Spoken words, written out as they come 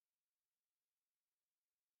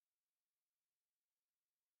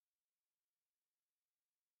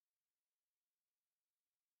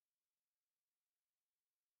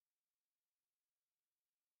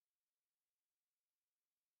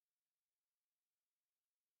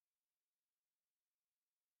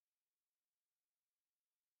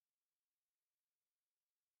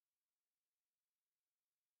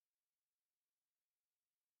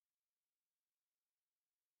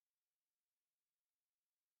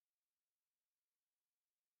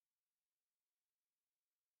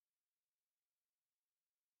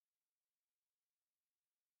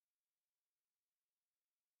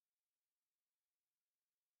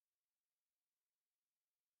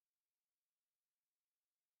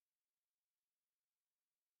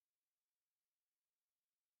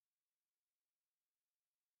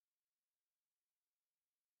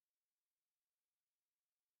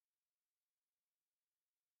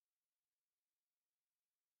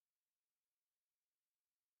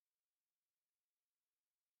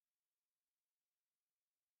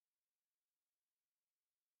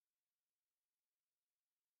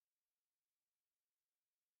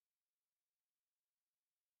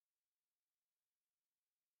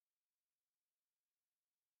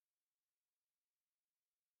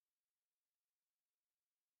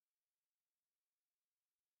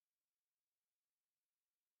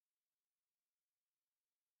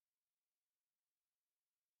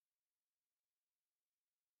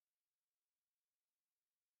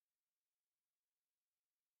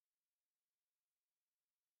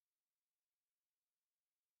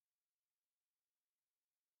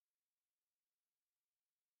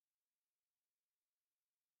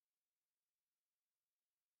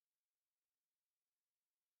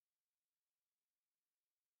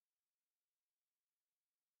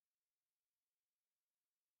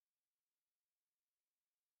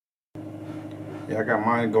Yeah, I got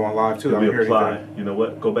mine going live too. Can we apply? You know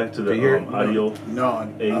what? Go back to the audio.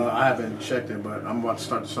 No, I haven't checked it, but I'm about to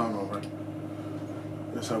start the song over.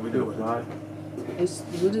 That's how we do it.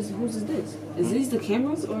 Whose is this? Is these the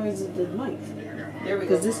cameras or is it the mic? There we go.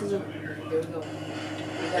 Because this is a. There we go.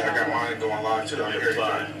 Yeah, I got mine going live too. Can we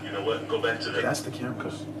apply? You know what? Go back to the. That's the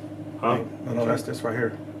cameras. Huh? No, that's this right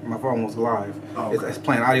here. My phone was live. Oh, It's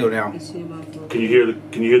playing audio now. Can you hear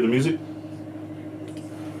the music?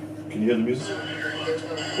 Can you hear the music?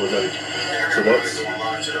 Or is that? So that's.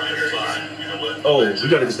 Oh, we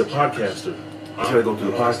gotta get the podcaster. We gotta go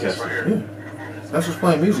through the podcaster. Yeah. That's what's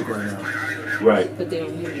playing music right now. Right. But they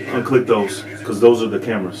don't hear you. Unclick those, because those are the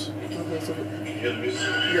cameras. Okay, so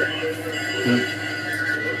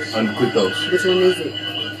Unclick those. which one is it?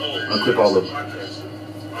 Unclick all of them.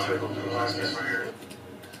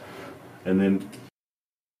 And then.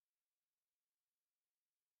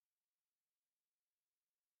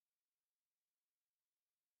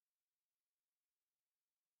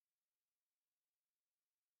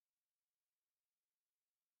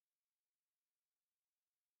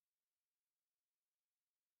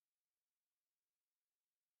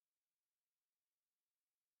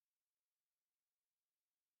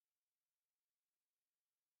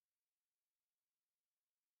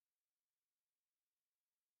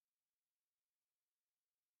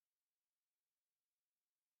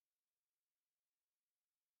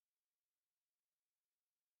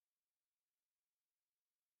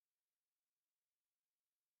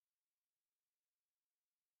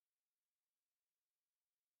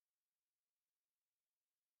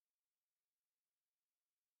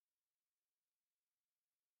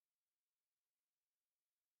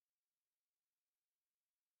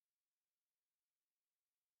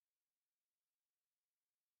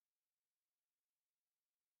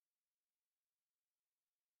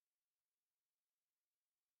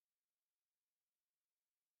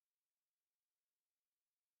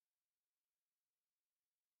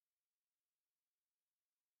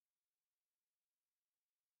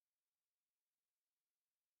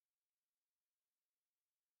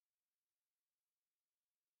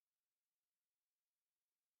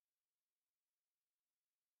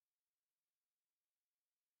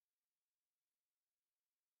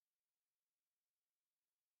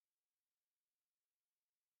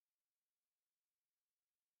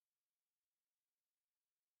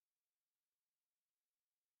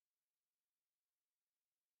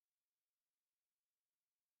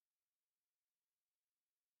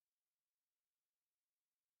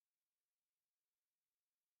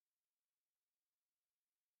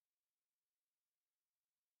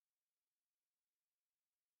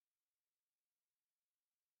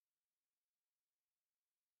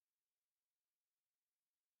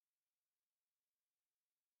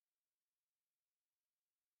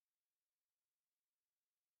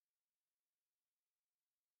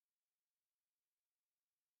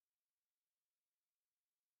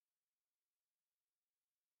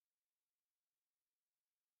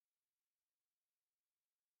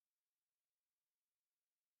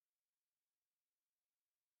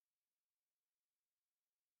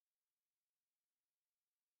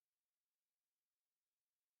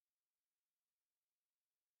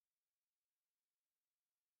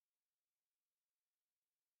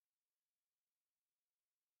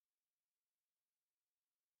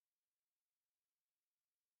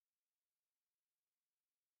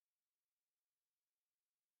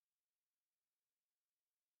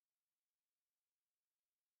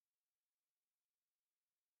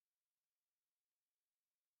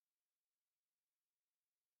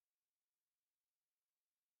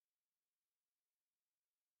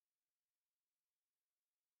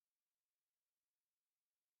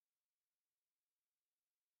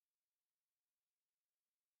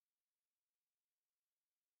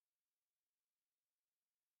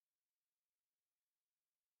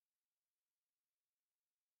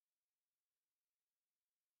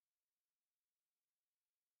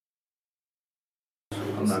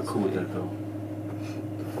 I'm not cool with that though.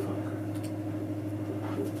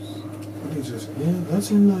 Let me just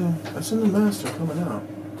that's in the master coming out.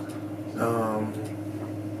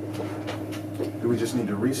 Do we just need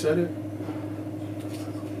to reset it?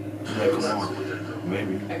 Yeah, come on.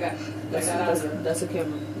 Maybe. That's a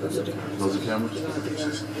camera. Those are the cameras. Those are cameras?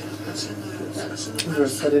 Is there a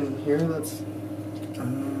set in here that's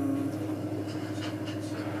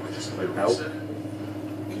Like out?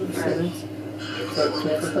 settings? I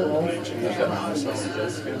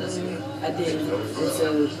did. It's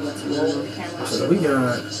a So we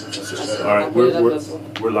got All right,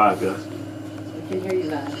 we're live, guys. I can hear you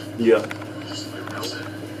live. Yeah.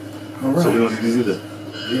 all So we right. don't need to do that.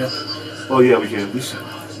 Yeah. Oh yeah, we can. We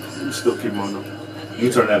still keep 'em on though. You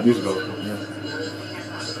turn that music off. Yeah.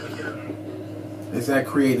 Does that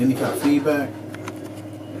create any kind of feedback?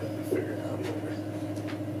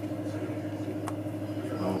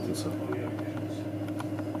 I don't think so.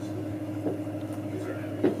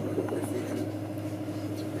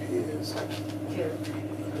 Here.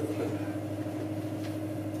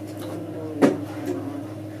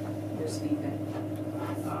 There's feedback.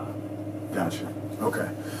 Gotcha. Okay.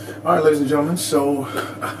 All right, ladies and gentlemen. So,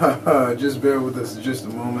 just bear with us just a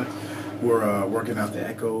moment. We're working out the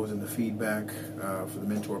echoes and the feedback for the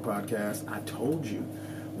Mentor podcast. I told you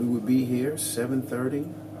we would be here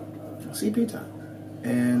 7:30 CP time,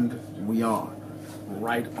 and we are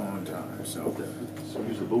right on time. So,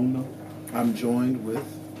 use the boom though. I'm joined with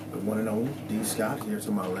the one and only D. Scott here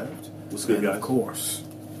to my left. What's good, and guys? of course,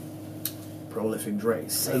 Prolific Dre.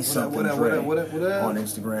 Say What up, something, what up, Dre, what up, what up? on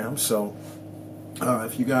Instagram. So,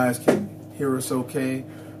 if you guys can hear us okay,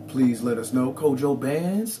 please let us know. Kojo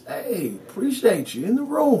Bands, hey, appreciate you in the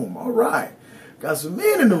room. All right. Got some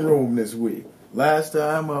men in the room this week. Last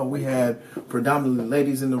time we had predominantly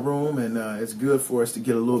ladies in the room, and it's good for us to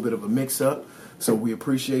get a little bit of a mix-up. So we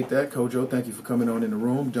appreciate that. Kojo, thank you for coming on in the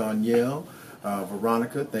room. Danielle,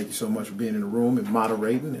 Veronica, thank you so much for being in the room and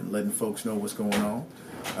moderating and letting folks know what's going on.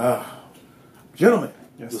 Gentlemen.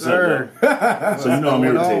 Yes, What's sir. So you know I'm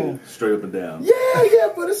Going irritated, on? straight up and down. Yeah,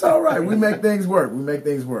 but it's all right. We make things work.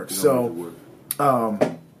 So,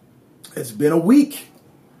 it's been a week.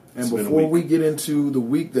 And It's been a before week. we get into the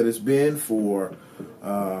week that it's been for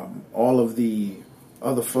all of the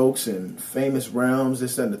other folks in famous realms,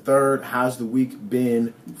 this and the third, how's the week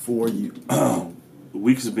been for you? The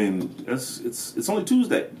week has been. It's only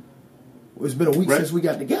Tuesday. It's been a week Right. since we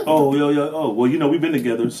got together. Oh yeah. Oh well, we've been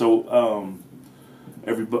together, so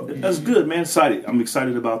everybody, that's good, man. Excited. I'm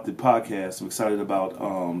excited about the podcast. I'm excited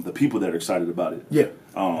about the people that are excited about it. Yeah.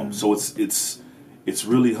 So it's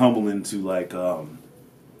really humbling to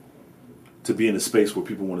to be in a space where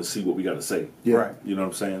people want to see what we got to say. Yeah. Right. You know what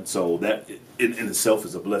I'm saying? So that in itself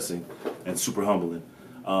is a blessing and super humbling.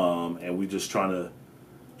 And we just trying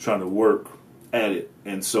to work at it.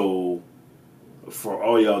 And so for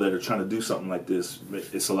all y'all that are trying to do something like this,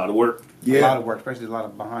 it's a lot of work. Yeah. A lot of work, especially a lot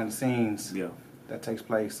of behind the scenes Yeah. that takes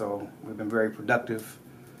place. So we've been very productive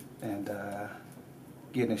and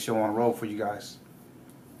getting the show on the road for you guys.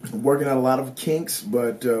 Working out a lot of kinks,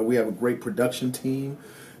 but we have a great production team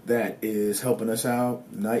that is helping us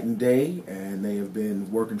out night and day, and they have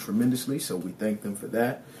been working tremendously, so we thank them for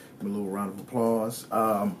that. Give them a little round of applause.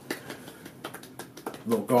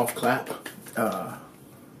 Little golf clap.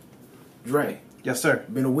 Dre, Yes, sir.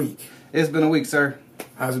 been a week. It's been a week, sir.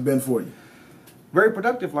 How's it been for you? Very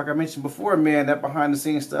productive, like I mentioned before, man. That behind the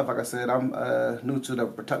scenes stuff, like I said, I'm new to the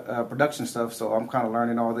production stuff, so I'm kind of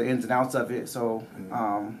learning all the ins and outs of it. So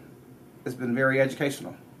it's been very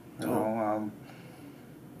educational, you know,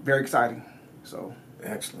 very exciting. So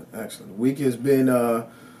Excellent. The week has been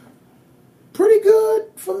pretty good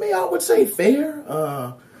for me, I would say. Fair.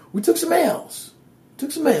 We took some L's.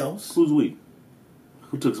 Who's we?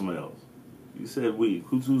 Who took some L's? You said we.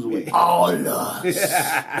 Who's we? All of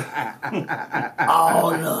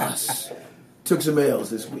us took some L's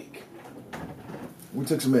this week. We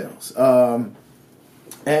took some L's. And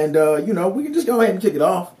we can just go ahead and kick it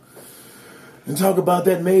off and talk about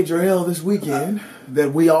that major L this weekend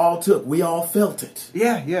that we all took. We all felt it.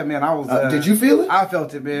 yeah, man. I was. Did you feel it? I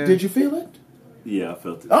felt it, man. Did you feel it? Yeah, I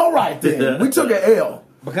felt it. All right, then. We took an L.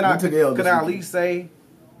 But we took an L this can I at weekend. least say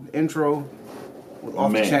the intro was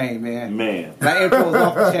off the chain, man. Man. That intro was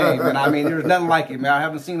off the chain, man. I mean, there's nothing like it, man. I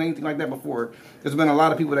haven't seen anything like that before. There's been a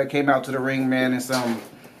lot of people that came out to the ring, man, and some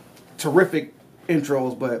terrific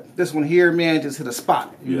intros, but this one here, man, just hit a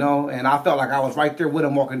spot, you know, and I felt like I was right there with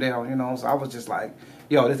him walking down, you know, so I was just like,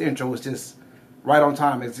 yo, this intro was just right on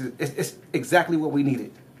time. It's exactly what we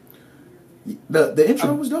needed. The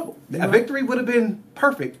intro was dope. A victory would have been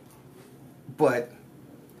perfect, but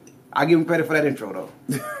I give him credit for that intro, though.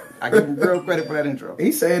 I give him real credit for that intro.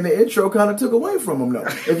 He's saying the intro kind of took away from him, though.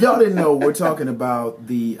 If y'all didn't know, we're talking about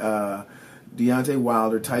the Deontay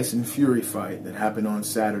Wilder-Tyson Fury fight that happened on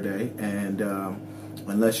Saturday. And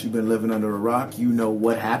unless you've been living under a rock, you know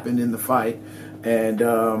what happened in the fight. And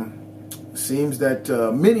seems that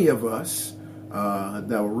many of us that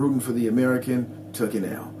were rooting for the American took an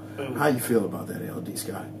L. How you feel about that, LD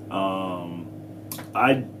Scott?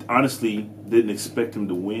 I honestly didn't expect him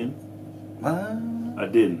to win. I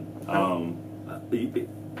didn't.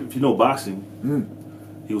 If you know boxing,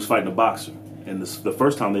 he was fighting a boxer. And the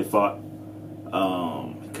first time they fought,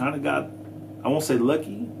 he kind of got, I won't say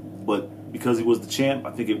lucky, but because he was the champ,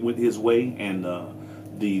 I think it went his way. And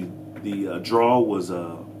the The draw was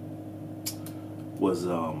what's the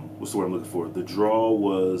word I'm looking for? The draw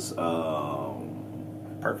was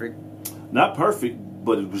Perfect. not perfect,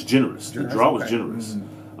 but it was generous. The draw was okay. generous.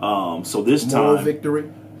 So this Moral time,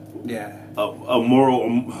 victory. Yeah. a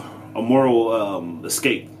moral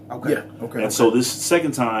escape. Okay. Yeah. Okay. And so this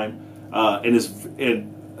second time,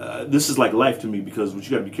 this is like life to me, because what you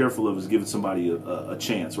got to be careful of is giving somebody a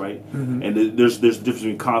chance, right? Mm-hmm. And there's a difference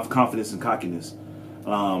between confidence and cockiness,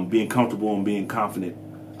 being comfortable and being confident.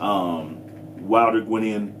 Wilder went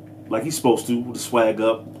in like he's supposed to, with the swag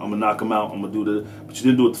up. I'm gonna knock him out. I'm gonna do the, but you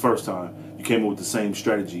didn't do it the first time. You came up with the same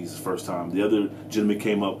strategies the first time. The other gentleman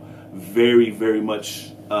came up very, very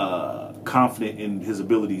much confident in his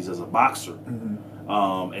abilities as a boxer,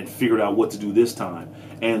 and figured out what to do this time.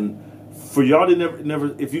 And for y'all that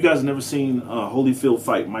never, if you guys have never seen Holyfield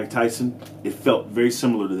fight Mike Tyson, it felt very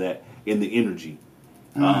similar to that in the energy.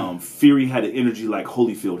 Fury had an energy like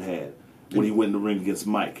Holyfield had when he went in the ring against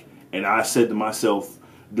Mike. And I said to myself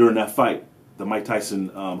during that fight, the Mike Tyson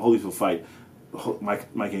Holyfield fight, Mike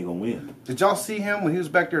ain't gonna win. Did y'all see him when he was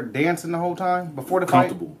back there dancing the whole time before the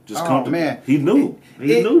Comfortable, fight? just oh, comfortable. Man, He knew.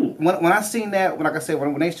 He knew. When I seen that, like I said,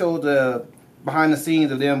 when they showed the behind the scenes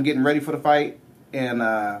of them getting ready for the fight, and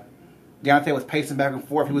Deontay was pacing back and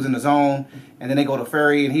forth. He was in the zone, and then they go to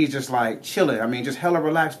Fury, and he's just like chilling. I mean, just hella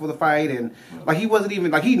relaxed for the fight, and like he wasn't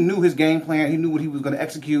even like he knew his game plan. He knew what he was going to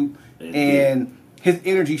execute, and his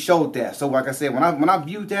energy showed that. So, like I said, when I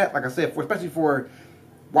viewed that, like I said, especially for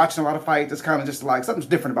watching a lot of fights, it's kind of just like something's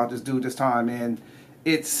different about this dude this time, and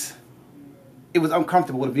it was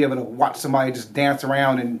uncomfortable to be able to watch somebody just dance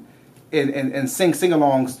around and sing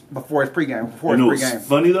sing-alongs before his pregame. You know what's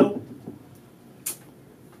funny though?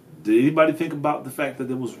 Did anybody think about the fact that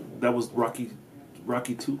that was Rocky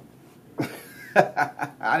 2?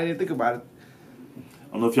 I didn't think about it.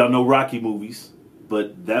 I don't know if y'all know Rocky movies,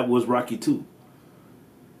 but that was Rocky 2.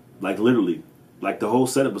 Like literally, like the whole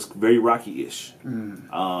setup was very Rocky-ish.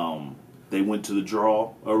 They went to the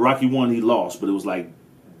draw. Rocky 1 he lost, but it was like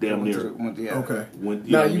damn near. Okay.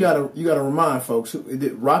 Now you gotta remind folks,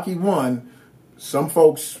 Rocky 1, some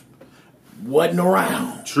folks wasn't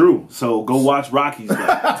around. True. So go watch Rocky's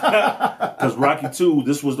because Rocky 2,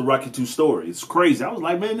 this was the Rocky 2 story. It's crazy. I was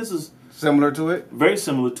like, man, this is similar to it. Very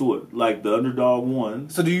similar to it. Like the underdog won.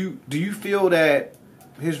 So do you feel that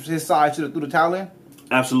his side should have threw the towel in?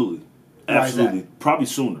 Absolutely. Why is Absolutely. Probably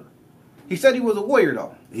sooner. He said he was a warrior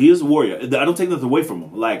though. He is a warrior. I don't take nothing away from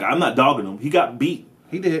him. Like I'm not dogging him. He got beat.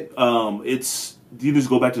 He did. It's you just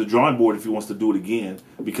go back to the drawing board if he wants to do it again,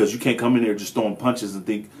 because you can't come in there just throwing punches and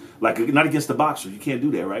think like not against the boxer. You can't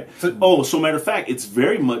do that, right? So matter of fact, it's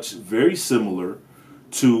very similar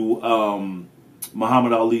to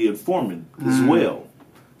Muhammad Ali and Foreman as well.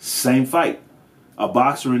 Same fight. A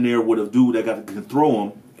boxer in there with a dude that can throw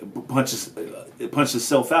him, punch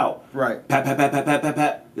himself out. Right. Pat, pat, pat, pat, pat, pat,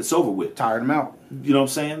 pat. It's over with. Tired him out. You know what I'm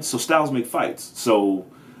saying? So styles make fights. So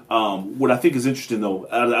what I think is interesting though,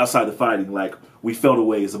 outside the fighting, like we felt a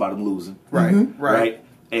way is about him losing. Right. Mm-hmm. Right.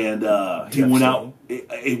 And he went out.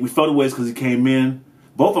 We felt a ways because he came in.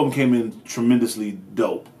 Both of them came in tremendously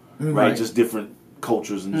dope. Right. Just different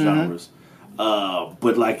cultures and genres.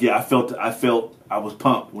 But like, yeah, I felt I was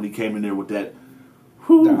pumped when he came in there with that.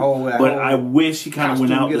 I wish he kind of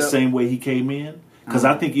went out the same way he came in, because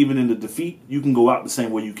I think even in the defeat, you can go out the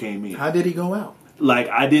same way you came in. How did he go out? Like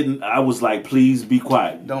I was like, please be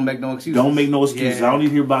quiet. Don't make no excuses. Don't make no excuses. Yeah. I don't need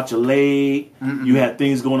to hear about your leg. You had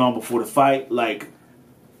things going on before the fight. Like,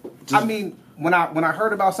 I mean, when I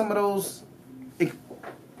heard about some of those,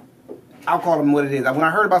 I'll call them what it is. When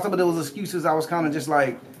I heard about some of those excuses, I was kind of just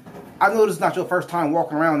like, I know this is not your first time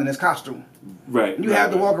walking around in this costume. Right. You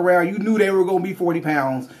had to walk around. You knew they were going to be 40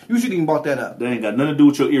 pounds. You shouldn't even bought that up. That ain't got nothing to do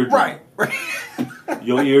with your eardrum. Right.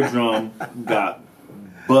 Your eardrum got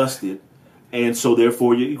busted, and so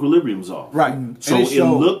therefore your equilibrium's off. Right. So it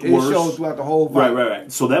looked worse. It showed throughout the whole fight.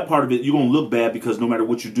 Right. So that part of it, you're gonna look bad because no matter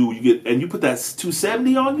what you do, you get, and you put that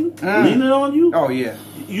 270 on you, leaning on you. Oh yeah.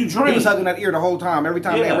 You drain. He was hugging that ear the whole time. Every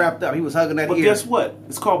time they wrapped up, he was hugging that ear. But guess what?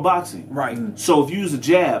 It's called boxing. Right. So if you use a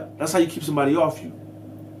jab, that's how you keep somebody off you.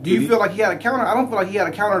 Do you feel like he had a counter? I don't feel like he had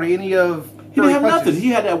a counter to any of. He didn't have nothing. He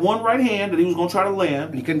had that one right hand that he was going to try to land.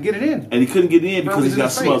 And he couldn't get it in. And he couldn't get it in because he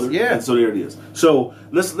got smothered. Yeah. And so there it is. So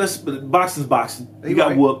let's boxing's boxing. He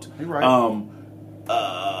got whooped. You're right.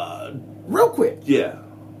 Real quick. Yeah.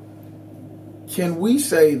 Can we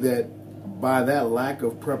say that by that lack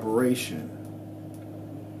of preparation,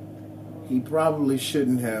 he probably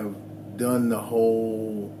shouldn't have done the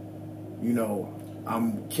whole,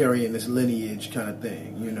 I'm carrying this lineage kind of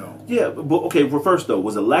thing, Yeah, but okay, well, first though,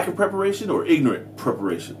 was it lack of preparation or ignorant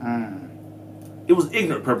preparation? It was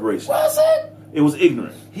ignorant preparation. Was it? It was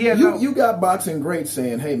ignorant. He had You got boxing greats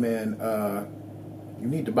saying, "Hey man, you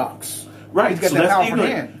need to box." Right. He's got So that that's powerful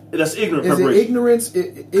ignorant. hand. That's ignorant Is it preparation. ignorance?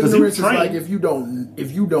 Ignorance is trained. like if you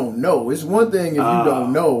don't know. It's one thing if you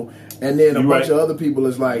don't know, and then a You're bunch right. of other people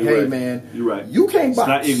is like, You're "Hey right. man, You're right. you can't It's box."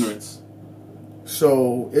 not ignorance.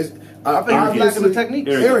 So it's I think it's lacking the technique.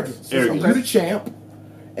 Arrogance. Arrogance. You're the champ,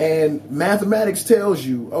 and mathematics tells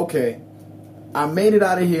you, okay, I made it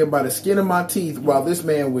out of here by the skin of my teeth, while this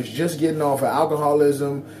man was just getting off of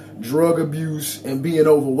alcoholism, drug abuse, and being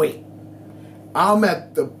overweight. I'm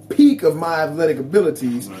at the peak of my athletic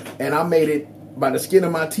abilities, and I made it by the skin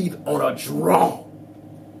of my teeth on a draw.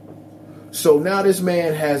 So now this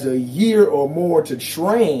man has a year or more to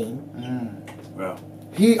train. Well,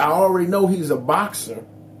 I already know he's a boxer,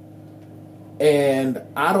 and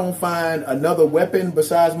I don't find another weapon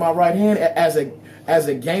besides my right hand. As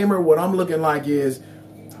a gamer, what I'm looking like is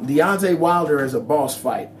Deontay Wilder as a boss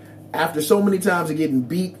fight. After so many times of getting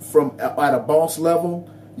beat at a boss level,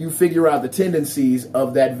 you figure out the tendencies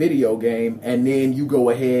of that video game, and then you go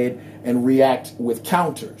ahead and react with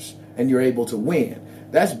counters, and you're able to win.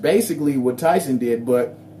 That's basically what Tyson did,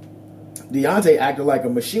 but Deontay acted like a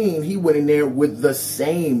machine. He went in there with the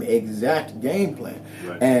same exact game plan.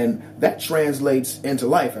 Right. And that translates into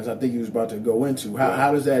life, as I think he was about to go into.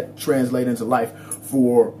 How does that translate into life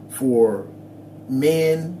for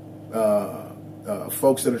men,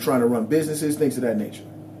 folks that are trying to run businesses, things of that nature?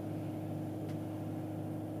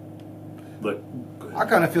 but I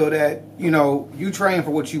kind of feel that, you train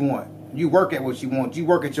for what you want. You work at what you want. You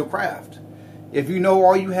work at your craft. If you know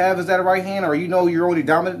all you have is that right hand, or you're only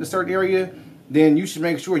dominant in a certain area, then you should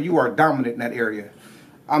make sure you are dominant in that area.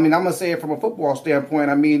 I mean, I'm going to say it from a football standpoint.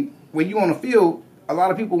 I mean, when you're on the field, a lot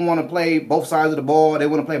of people want to play both sides of the ball. They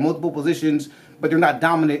want to play multiple positions, but they're not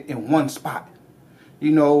dominant in one spot.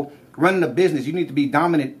 Running a business, you need to be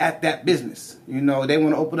dominant at that business. They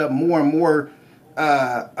want to open up more and more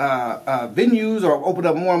venues, or open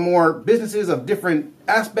up more and more businesses of different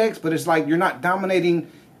aspects, but it's like you're not dominating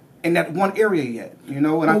in that one area yet, And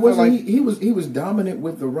I feel like he was dominant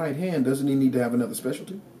with the right hand. Doesn't he need to have another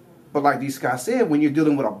specialty? But like these guys said, when you're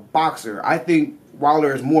dealing with a boxer, I think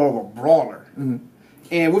Wilder is more of a brawler,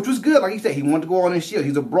 and which was good. Like he said, he wanted to go on his shield.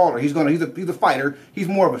 He's a brawler. He's a fighter. He's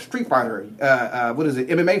more of a street fighter.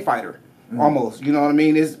 MMA fighter, almost. You know what I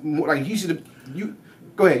mean? It's more like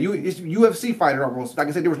go ahead. It's UFC fighter almost. Like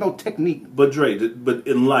I said, there was no technique. But Dre, but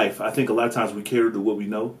in life, I think a lot of times we cater to what we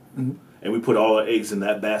know, and we put all our eggs in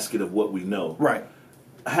that basket of what we know. Right.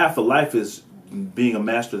 Half of life is being a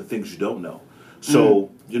master of the things you don't know.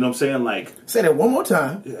 So, you know what I'm saying? Like, Say that one more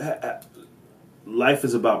time. life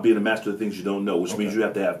is about being a master of the things you don't know, which means you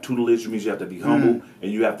have to have tutelage, which means you have to be humble,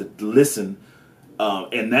 and you have to listen.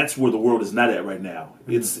 And that's where the world is not at right now.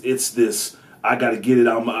 It's this, I got to get it,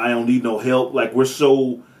 I don't need no help. Like, we're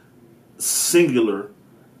so singular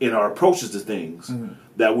in our approaches to things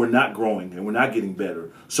that we're not growing and we're not getting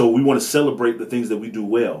better. So we want to celebrate the things that we do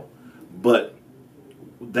well. But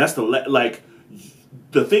that's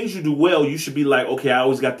the things you do well, you should be like, okay, I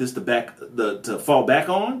always got this to fall back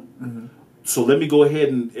on. So let me go ahead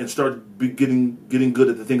and start getting good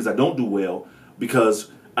at the things I don't do well,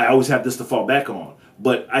 because I always have this to fall back on.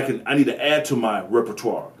 But I need to add to my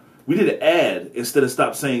repertoire. We need to add instead of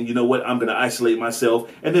stop saying, you know what, I'm going to isolate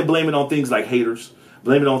myself, and then blame it on things like haters,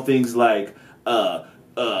 blame it on things like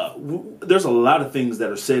there's a lot of things that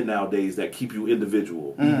are said nowadays that keep you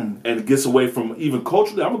individual, and it gets away from even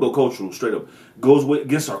culturally. I'm gonna go cultural straight up. Goes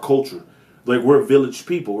against our culture. Like, we're village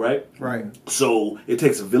people, right? Right. So it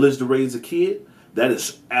takes a village to raise a kid. That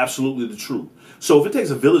is absolutely the truth. So if it takes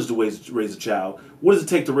a village to raise a child, what does it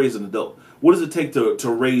take to raise an adult? What does it take to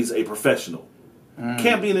raise a professional?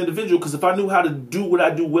 Can't be an individual, because if I knew how to do what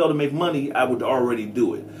I do well to make money, I would already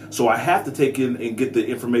do it. So I have to take in and get the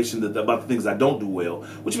information about the things I don't do well,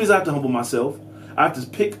 which means I have to humble myself. I have to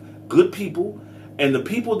pick good people, and the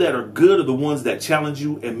people that are good are the ones that challenge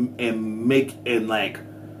you and make and like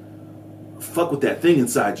fuck with that thing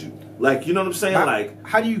inside you. Like, you know what I'm saying?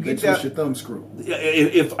 How do you They get twist that? your thumb screw.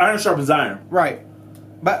 If iron sharpens iron, Right.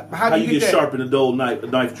 But how how do you you get get that? sharp in a dull knife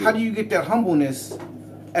drill? How do you get that humbleness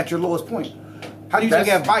at your lowest point? How do you take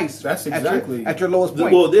advice? That's exactly- at your lowest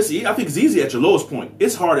point. Well, I think it's easy at your lowest point.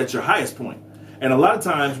 It's hard at your highest point. And a lot of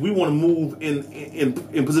times we want to move in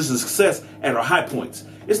positions of success at our high points.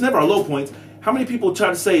 It's never our low points. How many people try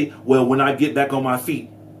to say, well, when I get back on my feet,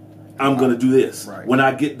 I'm going to do this. Right. When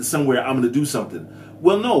I get to somewhere, I'm going to do something.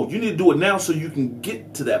 Well, no, you need to do it now so you can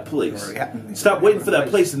get to that place. Right. Stop waiting for that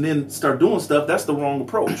place and then start doing stuff. That's the wrong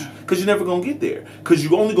approach, because you're never going to get there, because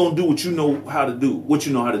you're only going to do what you know how to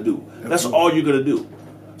do, That's all you're going to do.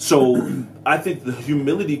 So I think the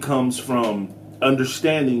humility comes from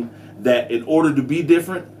understanding that in order to be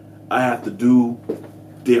different, I have to do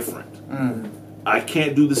different. I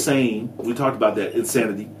can't do the same. We talked about that,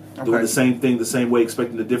 insanity. Doing the same thing the same way,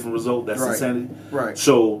 expecting a different result. That's insanity. Right.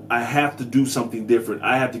 So I have to do something different.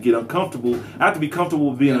 I have to get uncomfortable. I have to be comfortable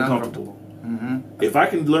with being uncomfortable. If I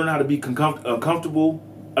can learn how to be uncomfortable,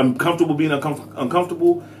 I'm comfortable being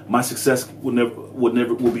uncomfortable. My success will be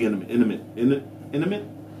inevitable.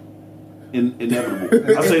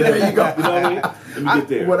 I'll say that. There you go. You know what I mean? Let me get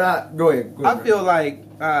there. Go ahead. I feel like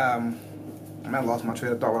I lost my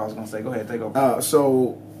train of thought. What I was going to say. Go ahead, take over.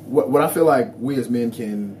 So what I feel like we as men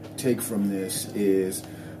can take from this is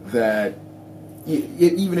that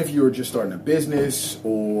even if you're just starting a business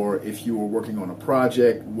or if you were working on a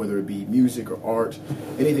project, whether it be music or art,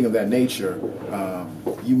 anything of that nature,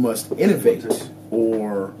 you must innovate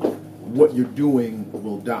or what you're doing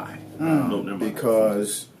will die.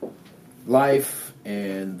 Because life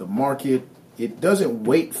and the market, it doesn't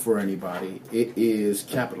wait for anybody. It is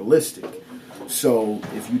capitalistic. So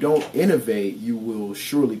if you don't innovate, you will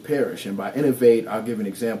surely perish. And by innovate, I'll give an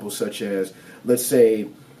example such as, let's say,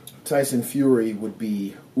 Tyson Fury would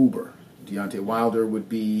be Uber. Deontay Wilder would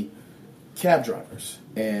be cab drivers.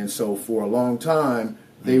 And so for a long time,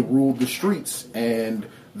 they ruled the streets. And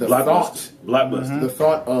the thought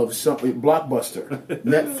of something, Blockbuster,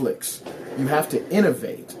 Netflix, you have to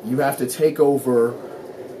innovate. You have to take over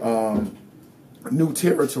new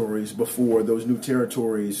territories before those new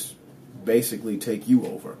territories basically take you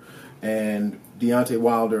over. And Deontay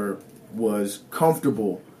Wilder was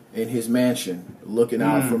comfortable in his mansion looking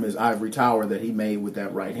out from his ivory tower that he made with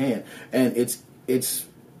that right hand. And it's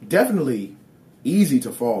definitely easy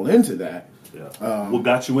to fall into that. Yeah. What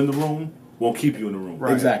got you in the room won't keep you in the room.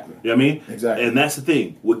 Right. Exactly. You know what I mean? Exactly. And that's the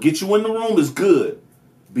thing. What gets you in the room is good.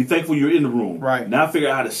 Be thankful you're in the room. Right. Now figure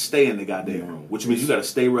out how to stay in the goddamn room, which means you got to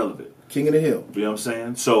stay relevant. King of the hill. You know what I'm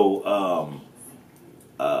saying? So,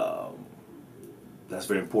 that's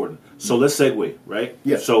very important. So let's segue, right?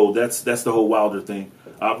 Yeah. So that's the whole Wilder thing.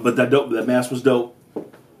 But that mask was dope.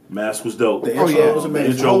 The intro was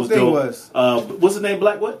amazing. The intro was dope. Was. What's his name?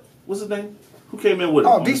 Black what? What's his name? Who came in with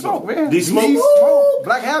him? Oh, D-Smoke, man. D-Smoke. D-Smoke.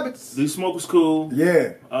 Black Habits. D-Smoke was cool.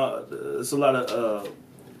 Yeah. It's a lot of...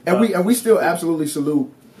 And we still absolutely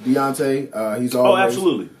salute Deontay. He's always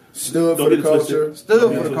absolutely. stood for the culture.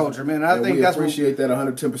 Stood for the culture, man. I think we that's appreciate that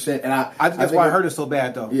 110%. And I think that's why I heard it so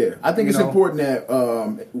bad, though. Yeah, I think it's important that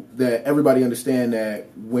that everybody understand that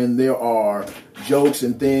when there are jokes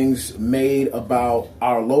and things made about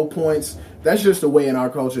our low points, that's just a way in our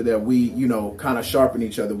culture that we, kind of sharpen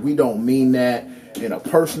each other. We don't mean that in a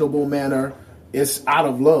personable manner. It's out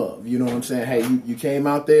of love. You know what I'm saying? Hey, you came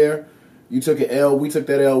out there, you took an L, we took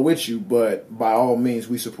that L with you, but by all means,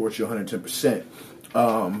 we support you 110%.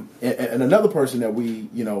 And another person that we,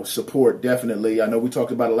 support definitely, I know we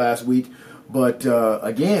talked about it last week, but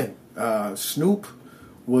again, Snoop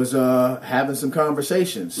was having some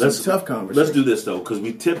conversations, tough conversations. Let's do this though, because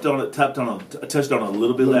we touched on it a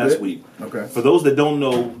little bit last week. Okay. For those that don't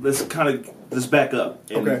know, let's back up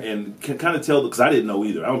and, okay. and can kind of tell, because I didn't know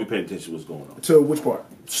either. I don't be paying attention to what's going on. So which part?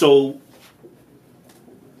 So,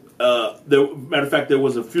 matter of fact, there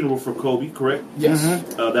was a funeral for Kobe, correct? Yes.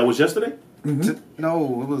 Mm-hmm. That was yesterday. Mm-hmm.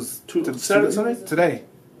 No, it was Saturday, Sunday? Today.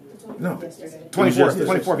 No.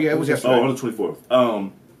 24th. Yeah, it was yesterday. Oh, on the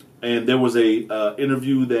 24th. And there was a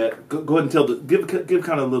interview that. Go ahead and tell give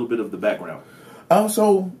kind of a little bit of the background.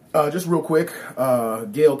 So just real quick,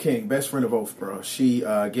 Gayle King, best friend of Oprah, she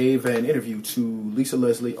gave an interview to Lisa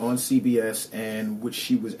Leslie on CBS, and which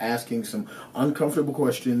she was asking some uncomfortable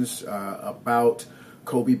questions about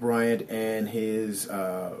Kobe Bryant and his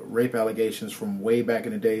rape allegations from way back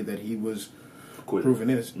in the day that he was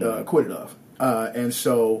acquitted of. And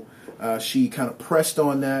so she kind of pressed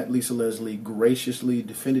on that. Lisa Leslie graciously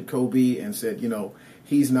defended Kobe and said,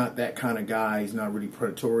 he's not that kind of guy. He's not really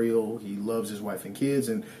predatory. He loves his wife and kids,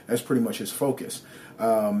 and that's pretty much his focus.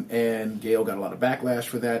 And Gayle got a lot of backlash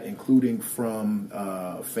for that, including from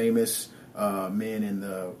famous men in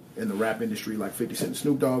the rap industry like 50 Cent and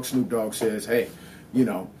Snoop Dogg. Snoop Dogg says, hey, you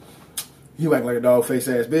act like a dog-faced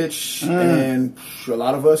ass bitch, and a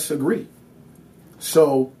lot of us agree.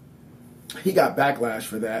 So he got backlash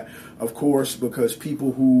for that, of course, because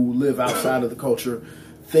people who live outside of the culture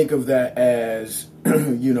think of that as,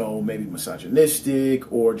 maybe misogynistic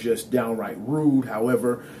or just downright rude.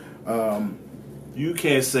 However, you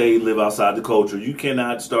can't say live outside the culture. You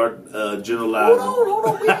cannot start generalizing. Hold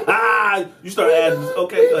on. You start adding.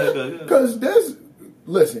 Okay, go ahead. Because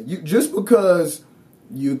just because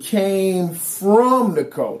you came from the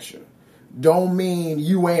culture don't mean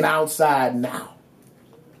you ain't outside now.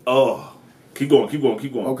 Oh, keep going.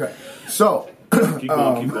 Okay, so Keep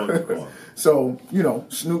going. so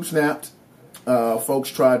Snoop snapped. Folks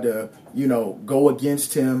tried to go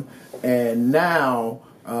against him, and now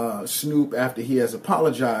Snoop, after he has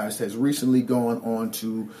apologized, has recently gone on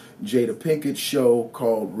to Jada Pinkett's show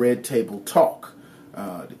called Red Table Talk.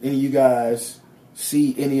 Did any of you guys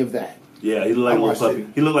see any of that? Yeah, he looked like a little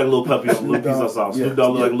puppy. He looked like a little puppy on a little piece of sauce. Snoop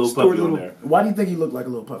Dogg looked like a little puppy on there. Why do you think he looked like a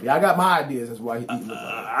little puppy? I got my ideas as why he looked like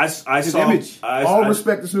that. I His saw image. All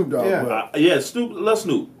respect to Snoop Dogg. Yeah. but Snoop. Love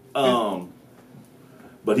Snoop.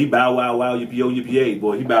 But he bowed, wow, yippee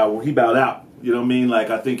boy. He bowed out. You know what I mean?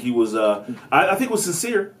 Like I think he was. I think it was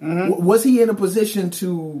sincere. Was he in a position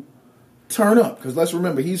to turn up? Because let's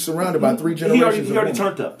remember, he's surrounded by three generations. He already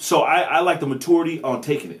turned up. So I like the maturity on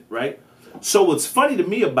taking it, right? So what's funny to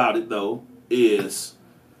me about it though is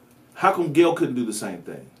how come Gail couldn't do the same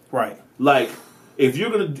thing? Right. Like if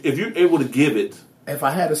you're able to give it. If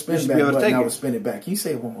I had a spin back button, I would spin it back. Can you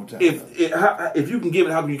say it one more time? If you can give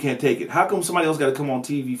it, how come you can't take it? How come somebody else got to come on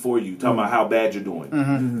TV for you talking about how bad you're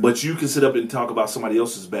doing, but you can sit up and talk about somebody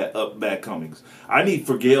else's bad comings? I need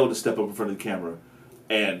for Gail to step up in front of the camera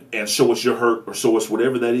and show us your hurt or show us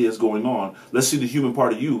whatever that is going on. Let's see the human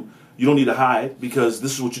part of you. You don't need to hide because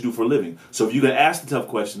this is what you do for a living. So if you can ask the tough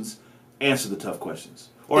questions, answer the tough questions,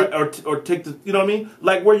 or take the, you know what I mean?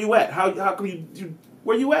 Like where you at? How come you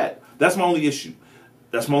where you at? That's my only issue.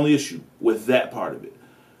 That's my only issue with that part of it.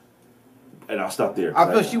 And I'll stop there.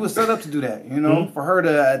 I feel she was set up to do that, for her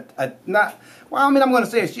to not. Well, I mean, I'm going to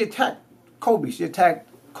say it. She attacked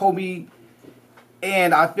Kobe.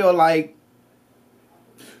 And I feel like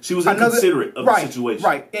she was inconsiderate of the situation.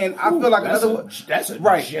 Right, and I feel like that's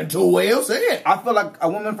a gentle way of saying it. I feel like a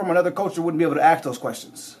woman from another culture wouldn't be able to ask those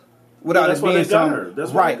questions without that's it why being they got her.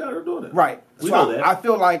 That's why they got her doing it. Right. We know that. I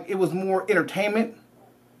feel like it was more entertainment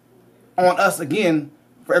on us again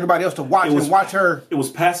for everybody else to watch and watch her. It was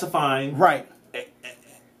pacifying. Right.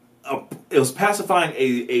 It was pacifying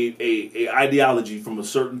a ideology from a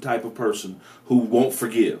certain type of person who won't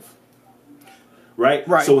forgive. Right?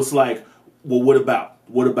 Right. So it's like, well, what about?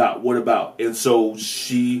 And so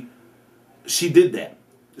she did that.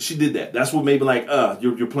 She did that. That's what made me like,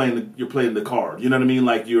 you're playing the card. You know what I mean?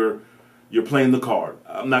 Like you're playing the card.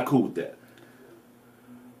 I'm not cool with that.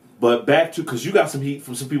 But back to, because you got some heat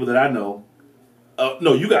from some people that I know.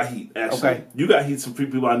 No, you got heat, actually. Okay. You got heat from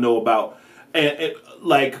people I know about. And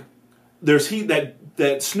like, there's heat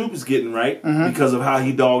that Snoop is getting, right? Because of how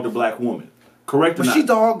he dogged a black woman. Correct or not?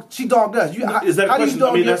 She dogged us. Is that a question?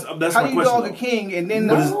 I mean, that's my question. How do you dog a king and then...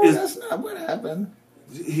 that's not what happened.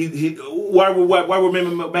 Why were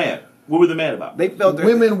women mad? What were they mad about? They felt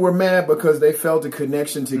women were mad because they felt a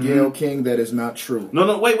connection to Gayle King that is not true.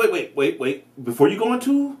 No, wait. Before you go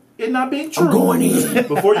into it not being true. I'm going in.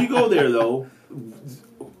 Before you go there, though,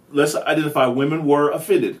 let's identify women were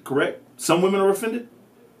offended, correct? Some women are offended?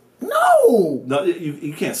 No,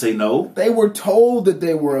 you can't say no. They were told that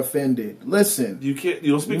they were offended. Listen. You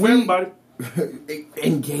don't speak for everybody.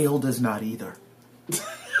 And Gayle does not either.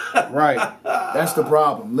 Right. That's the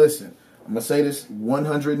problem. Listen, I'm going to say this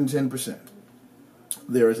 110%.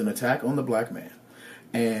 There is an attack on the black man.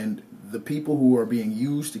 And the people who are being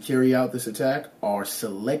used to carry out this attack are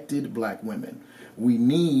selected black women. We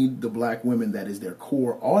need the black women that is their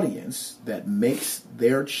core audience that makes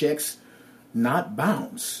their checks not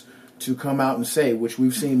bounce to come out and say, which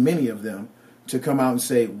we've seen many of them, to come out and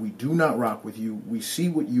say, we do not rock with you, we see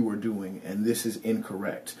what you are doing, and this is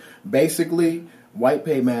incorrect. Basically, white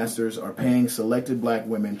paymasters are paying selected black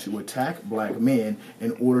women to attack black men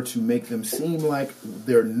in order to make them seem like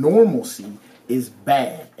their normalcy is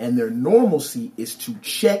bad, and their normalcy is to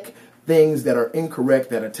check things that are incorrect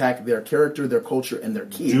that attack their character, their culture, and their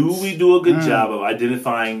kids. Do we do a good job of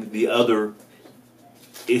identifying the other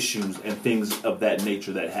issues and things of that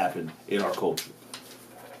nature that happen in our culture?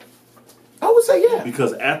 I would say yeah.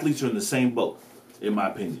 Because athletes are in the same boat, in my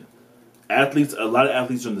opinion. A lot of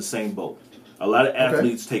athletes are in the same boat. A lot of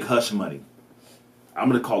athletes take hush money. I'm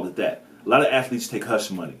going to call it that. A lot of athletes take hush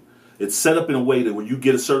money. It's set up in a way that when you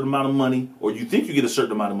get a certain amount of money, or you think you get a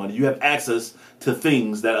certain amount of money, you have access to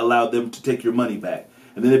things that allow them to take your money back.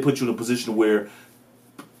 And then they put you in a position where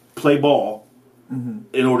play ball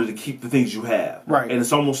in order to keep the things you have. Right. And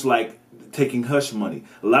it's almost like taking hush money.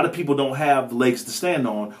 A lot of people don't have legs to stand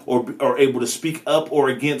on or are able to speak up or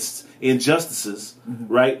against injustices,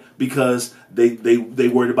 right? Because they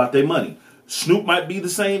worried about their money. Snoop might be in the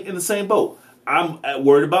same boat. I'm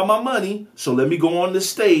worried about my money, so let me go on this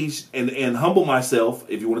stage and humble myself,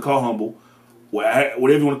 if you want to call humble,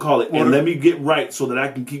 whatever you want to call it, and let me get right so that I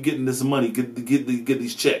can keep getting this money, get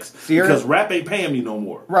these checks. Sierra, because rap ain't paying me no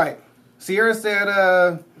more. Right. Sierra said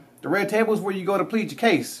The red table is where you go to plead your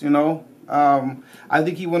case. I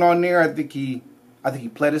think he went on there. I think he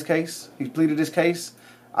pled his case. He pleaded his case.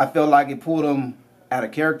 I felt like it pulled him out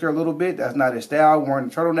of character a little bit. That's not his style. Wearing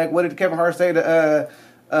the turtleneck. What did Kevin Hart say to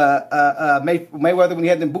Mayweather when he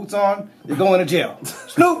had them boots on? You're going to jail.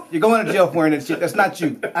 Snoop, you're going to jail for wearing that shit. That's not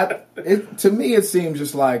you. To me, it seems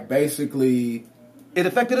just like basically it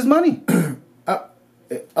affected his money.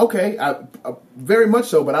 Okay, very much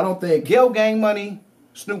so, but I don't think Gail gang money.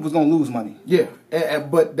 Snoop was going to lose money. Yeah,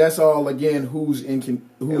 but that's all again. Who's in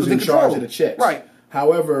charge of the checks? Right.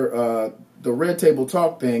 However, the red table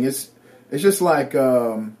talk thing it's just like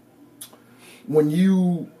when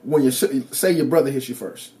you say your brother hits you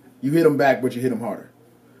first, you hit him back, but you hit him harder,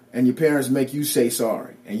 and your parents make you say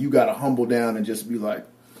sorry, and you got to humble down and just be like,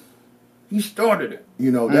 he started it.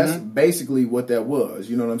 That's basically what that was.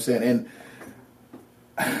 You know what I'm saying? And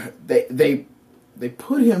they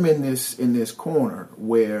put him in this corner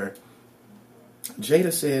where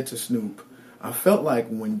Jada said to Snoop, I felt like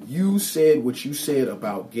when you said what you said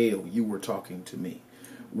about Gail, you were talking to me,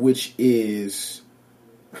 which is,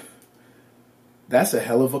 that's a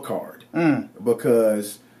hell of a card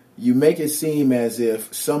because you make it seem as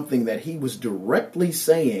if something that he was directly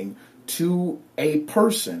saying to a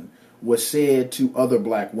person was said to other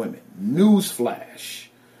black women. Newsflash.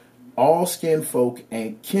 All skin folk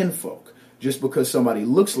ain't kinfolk. Just because somebody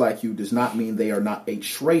looks like you does not mean they are not a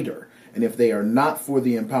traitor. And if they are not for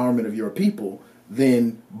the empowerment of your people,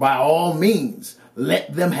 then by all means,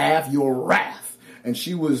 let them have your wrath. And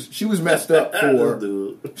she was messed up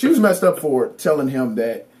for telling him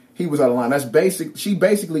that he was out of line. She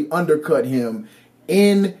basically undercut him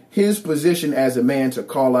in his position as a man to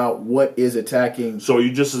call out what is attacking. So are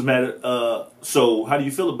you just as mad at so how do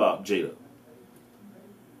you feel about Jada?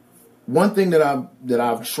 One thing that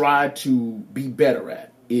I've tried to be better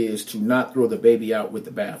at is to not throw the baby out with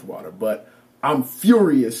the bathwater. But I'm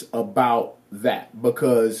furious about that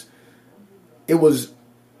because it was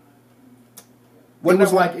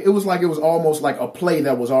almost like a play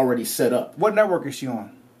that was already set up. What network is she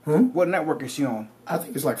on? What network is she on? I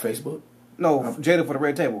think it's like Facebook. No, Jada for the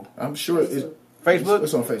Red Table. I'm sure it's Facebook.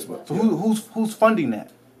 It's on Facebook. So who's funding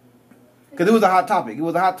that? Because it was a hot topic. It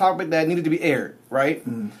was a hot topic that needed to be aired, right?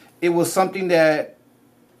 Mm-hmm. It was something that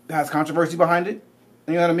has controversy behind it.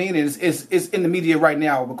 You know what I mean? It's in the media right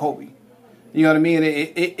now with Kobe. You know what I mean?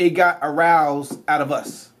 It got aroused out of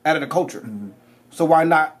us, out of the culture. Mm-hmm. So why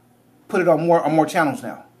not put it on more channels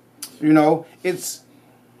now? It's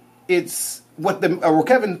what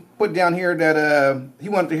Kevin put down here that he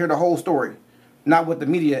wanted to hear the whole story, not what the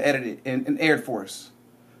media edited and aired for us.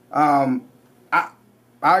 I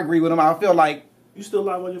agree with him. I feel like you still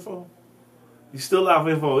live on your phone. You still live on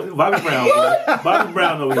your phone. Bobby Brown, Bobby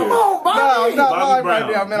Brown over here. Come on, Bobby. No, Bobby Brown.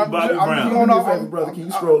 Right now, man. Bobby Brown. Do me a favor, brother. Can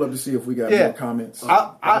you scroll up to see if we got more comments?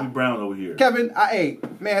 Bobby Brown over here. Kevin, I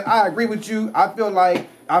agree with you. I feel like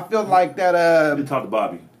that. You talk to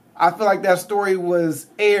Bobby. I feel like that story was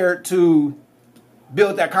aired to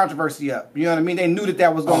build that controversy up. You know what I mean? They knew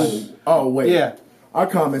that was going. Oh wait. Yeah. Our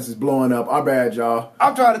comments is blowing up. Our bad, y'all.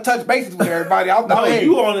 I'm trying to touch bases with everybody.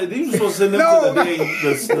 You on it. You supposed to send them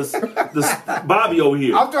to the Bobby over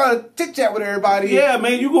here. I'm trying to chit chat with everybody. Yeah,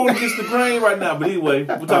 man, you going against the grain right now. But anyway,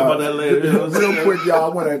 we'll talk about that later. Real quick, y'all.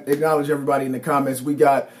 I want to acknowledge everybody in the comments. We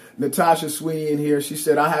got Natasha Sweeney in here. She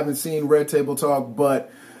said, I haven't seen Red Table Talk, but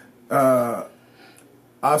I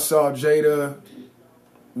saw Jada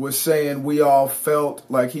was saying we all felt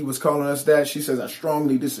like he was calling us that. She says, I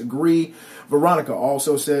strongly disagree. Veronica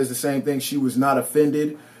also says the same thing. She was not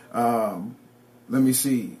offended. Let me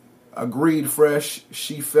see. Agreed, Fresh.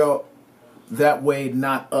 She felt that way,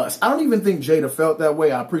 not us. I don't even think Jada felt that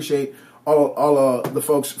way. I appreciate all the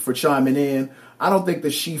folks for chiming in. I don't think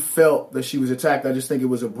that she felt that she was attacked. I just think it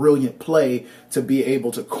was a brilliant play to be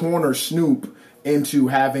able to corner Snoop into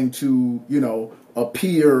having to,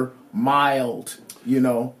 appear mild,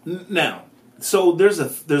 Now, so there's a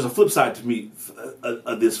flip side to me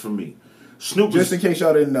of this for me. Snoop just in case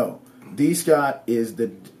y'all didn't know, D. Scott is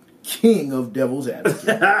the king of devil's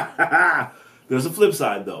advocate. There's a flip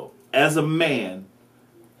side though. As a man,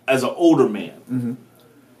 as an older man, mm-hmm.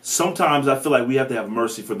 sometimes I feel like we have to have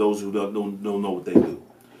mercy for those who don't know what they do.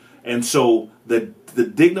 And so the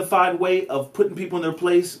dignified way of putting people in their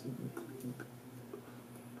place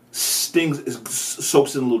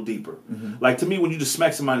soaks in a little deeper. Mm-hmm. Like to me, when you just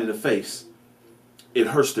smack somebody in the face, it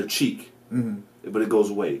hurts their cheek, but it goes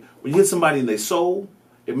away. When you hit somebody in their soul,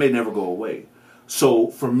 it may never go away. So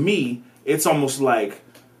for me, it's almost like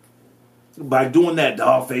by doing that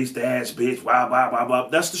dog faced ass bitch, blah, blah, blah, blah.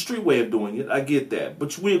 That's the street way of doing it. I get that.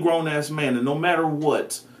 But we a grown ass man, and no matter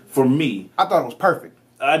what, for me, I thought it was perfect.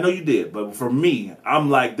 I know you did, but for me, I'm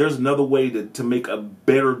like, there's another way to make a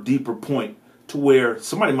better, deeper point to where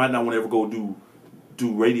somebody might not want to ever go do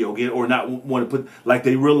radio again, or not want to put, like,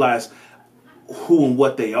 they realize who and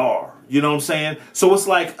what they are. You know what I'm saying? So it's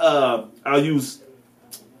like, I'll use,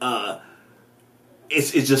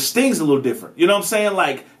 it just stings a little different. You know what I'm saying?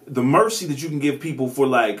 Like, the mercy that you can give people for,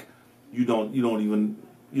 like, you don't even,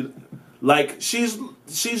 like, she's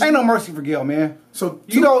Ain't no mercy for Gail, man. So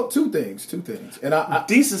two things, and I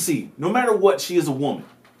decency. No matter what, she is a woman.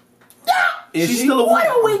 Is She's she? still a woman. What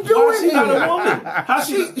are we Why doing is she not here? a woman? How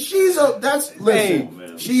she's a that's listen.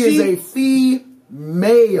 man. She is a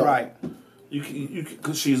female. Right.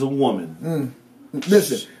 Because she's a woman.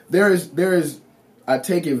 Listen, there is. I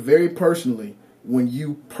take it very personally when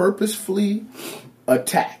you purposefully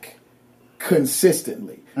attack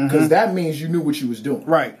consistently, because that means you knew what you was doing.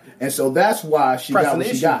 Right. And so that's why she Pressing got what the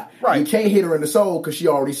she issue. got. Right. You can't hit her in the soul because she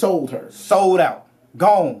already sold her. Sold out.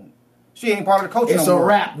 Gone. She ain't part of the culture It's no a more.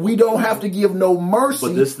 wrap. We don't have to give no mercy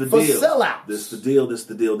But this the for deal. sellouts. This the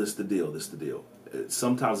deal.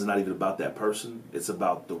 Sometimes it's not even about that person. It's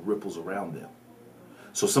about the ripples around them.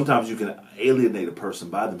 So sometimes you can alienate a person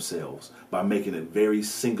by themselves by making it very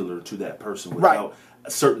singular to that person without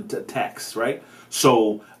certain attacks, right?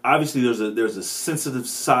 So obviously there's a sensitive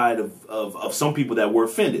side of some people that were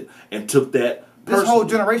offended and took that This whole personally.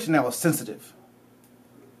 generation now is sensitive.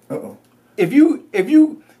 Uh-oh. If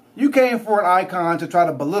you came for an icon to try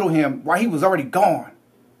to belittle him while he was already gone,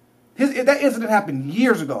 that incident happened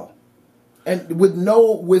years ago. And with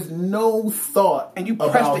no thought And you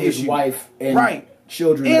pressed about the his issue. wife and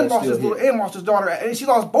children and that are lost his still little, here. and lost his daughter, and she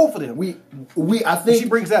lost both of them. I And think she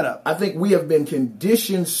brings that up. I think we have been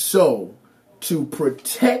conditioned so to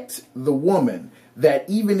protect the woman that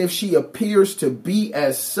even if she appears to be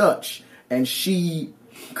as such and she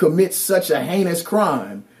commits such a heinous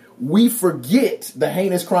crime, we forget the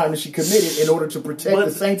heinous crime that she committed in order to protect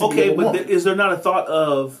the sanctity of the woman. Is there not a thought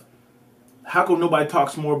of how come nobody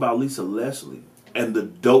talks more about Lisa Leslie and the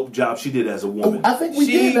dope job she did as a woman? I think we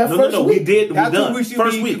did that first we week. did. We That's done what we should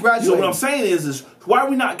first be week. congratulated. So what I'm saying is why are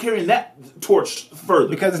we not carrying that torch further?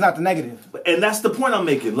 Because it's not the negative. And that's the point I'm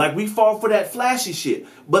making. Like, we fall for that flashy shit,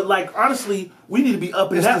 but like, honestly, we need to be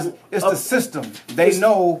up in that. It's the system. They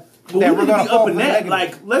know But that we we're need to going be to fall up for in the that.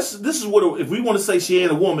 negative. Like, this is what, if we want to say she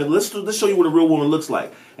ain't a woman, let's show you what a real woman looks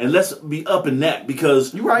like, and let's be up in that,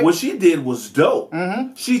 because You right. what she did was dope.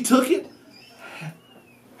 Mm-hmm. She took it,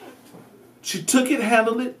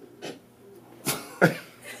 handled it.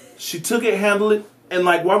 She took it, handled it, and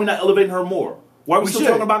like, why are we not elevating her more? Why are we still should.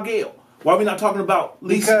 talking about Gail? Why are we not talking about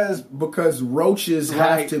Lisa? Because roaches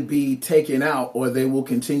have to be taken out or they will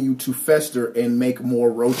continue to fester and make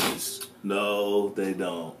more roaches. No, they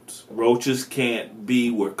don't. Roaches can't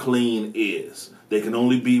be where clean is. They can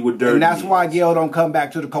only be where dirty and that's is. why Gail don't come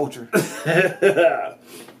back to the culture. I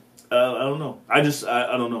don't know. I don't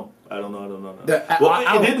know.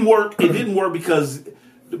 I It didn't work. It didn't work because...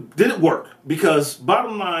 Did it work? Because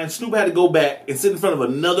bottom line, Snoop had to go back and sit in front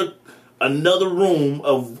of another room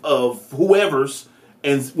of whoever's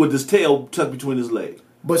and with his tail tucked between his legs.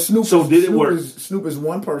 But Snoop work? Snoop is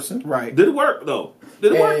one person. Right. Did it work though?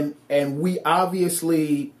 Did it work? And it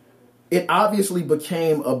obviously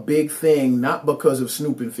became a big thing not because of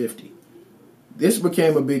Snoop and 50. This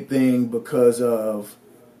became a big thing because of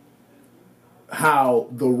how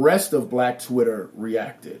the rest of Black Twitter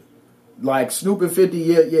reacted. Like Snoop and 50,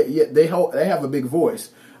 yeah, they have a big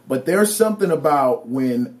voice, but there's something about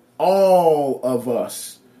when all of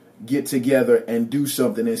us get together and do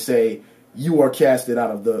something and say you are casted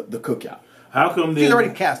out of the cookout. How come She's then?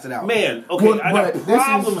 already casted out. Man, okay, But I got this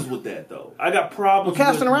problems is- with that though. I got problems. We're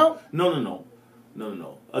casting with, her out? No.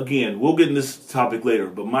 Again, we'll get in this topic later,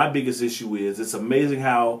 but my biggest issue is it's amazing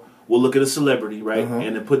how we'll look at a celebrity, right,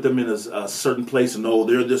 and then put them in a certain place and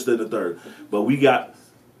they're this, that, and the third. But we got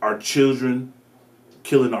our children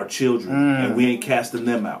killing our children, and we ain't casting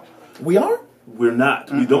them out. We are? We're not.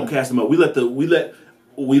 We don't cast them out. We let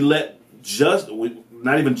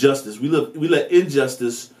not even justice. We let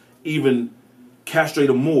injustice even castrate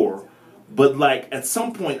them more. But like at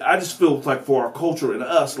some point, I just feel like for our culture and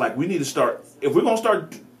us, like we need to start. If we're gonna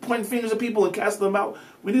start pointing fingers at people and casting them out,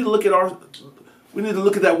 we need to look at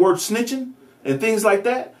that word snitching and things like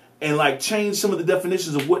that, and like change some of the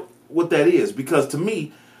definitions of what that is. Because to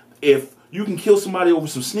me, if you can kill somebody over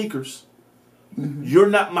some sneakers, you're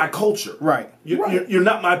not my culture. Right. You're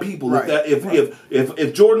not my people. Right.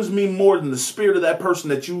 If Jordans mean more than the spirit of that person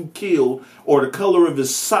that you killed, or the color of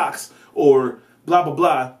his socks, or blah blah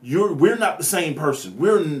blah, we're not the same person.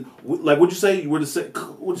 We're like, what'd you say? We're the same.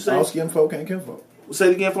 What'd you say? All skin folk ain't kinfolk. Say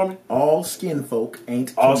it again for me. All skin folk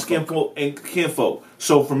ain't All kinfolk. skin folk and kinfolk.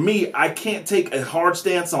 So for me, I can't take a hard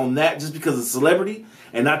stance on that just because it's celebrity,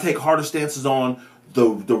 and not take harder stances on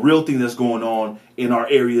the real thing that's going on in our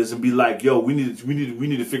areas and be like, yo, we need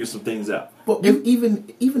to figure some things out. But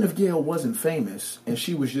even if Gail wasn't famous and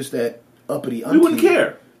she was just that uppity auntie, We wouldn't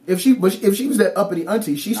care. If she was that uppity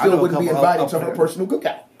auntie, she I know still a wouldn't be couple invited up to her there. personal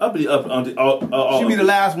cookout. Uppity up. She'd be the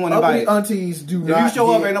last one Uppity invited. aunties do If not. you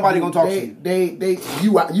show up, ain't nobody gonna talk to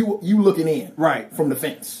you. You looking in Right. from the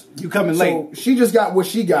fence. You coming So late. she just got what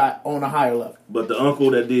she got on a higher level. But the uncle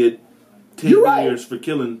that did 10 You're right. years for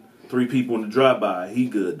killing 3 people in the drive-by, he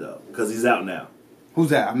good though, because he's out now. Who's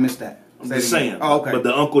that? I missed that. I'm Say just it again. saying. Oh, okay. But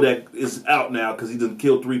the uncle that is out now because he done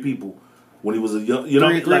killed 3 people when he was a young, you know,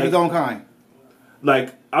 three of his own kind.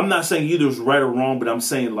 like I'm not saying either is right or wrong, but I'm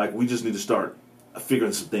saying like we just need to start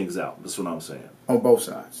figuring some things out. That's what I'm saying On both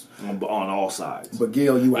sides. on all sides. But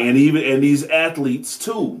Gail, you out. And these athletes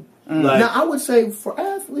too. Like Now I would say for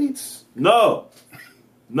athletes, no.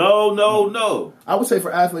 I would say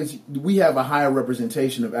for athletes, we have a higher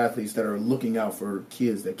representation of athletes that are looking out for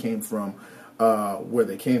kids that came from where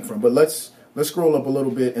they came from. But let's scroll up a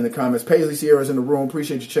little bit in the comments. Paisley Sierra's in the room.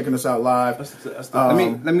 Appreciate you checking us out live.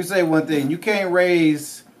 Let me say one thing. You can't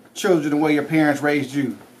raise children the way your parents raised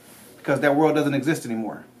you, because that world doesn't exist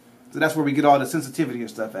anymore. So that's where we get all the sensitivity and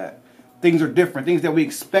stuff at. Things are different. Things that we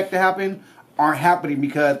expect to happen aren't happening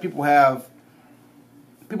because people are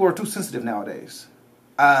too sensitive nowadays.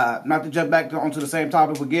 Not to jump back onto the same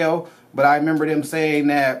topic with Gail, but I remember them saying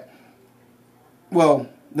that, well,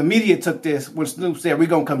 the media took this when Snoop said, "We're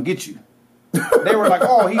going to come get you." They were like,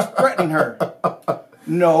 "Oh, he's threatening her."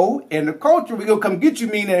 No, in the culture, we're going to come get you,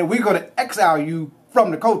 meaning that we're going to exile you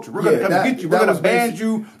from the culture. We're going to come get you. We're going to ban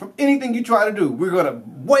you from anything you try to do. We're going to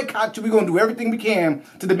boycott you. We're going to do everything we can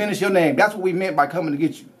to diminish your name. That's what we meant by coming to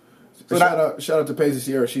get you. So shout out to Paisley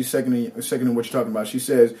Sierra. She's seconding what you're talking about. She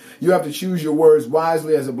says, you have to choose your words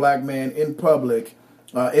wisely as a black man in public.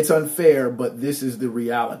 It's unfair, but this is the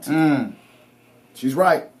reality. She's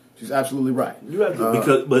right. She's absolutely right. You have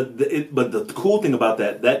to, but the cool thing about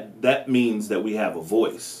that means that we have a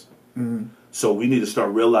voice. Mm-hmm. So we need to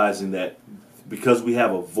start realizing that because we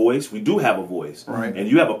have a voice, we do have a voice, right? And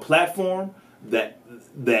you have a platform that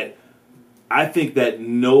I think that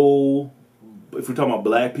if we're talking about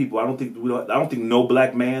black people, I don't think no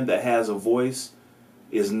black man that has a voice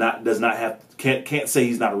can't say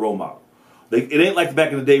he's not a role model. It ain't like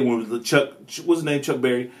back in the day when what's his name, Chuck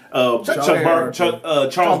Berry,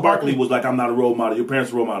 Charles Barkley was like, "I'm not a role model. Your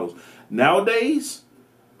parents are role models." Nowadays,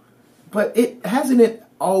 but hasn't it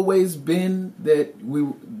always been that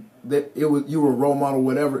you were a role model,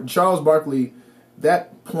 whatever. Charles Barkley,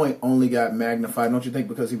 that point only got magnified, don't you think,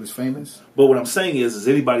 because he was famous? But what I'm saying is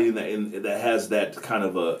anybody that has that kind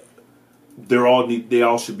of they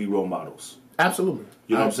all should be role models. Absolutely.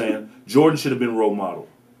 You know what I'm saying? Jordan should have been a role model.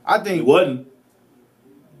 I think he wasn't.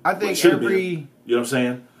 I think you know what I'm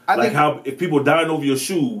saying? How if people are dying over your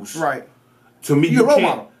shoes, right? To me, you're a role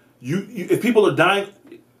model. You if people are dying,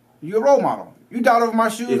 you're a role model. You died over my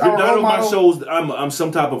shoes. If you're dying over my shoes, I'm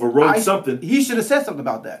some type of a role something. He should have said something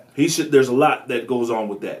about that. There's a lot that goes on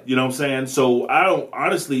with that. You know what I'm saying? So I don't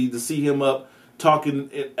honestly to see him up talking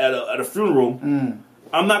at a funeral.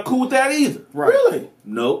 I'm not cool with that either. Right. Really?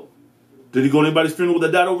 Nope. Did he go to anybody's funeral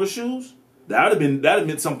that died over his shoes? That'd have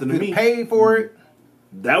meant something to me. Paid for it.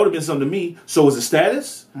 That would have been something to me. So is it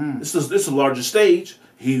status? It's a larger stage.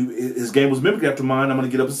 His game was mimicked after mine. I'm going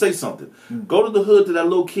to get up and say something. Go to the hood to that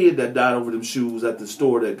little kid that died over them shoes at the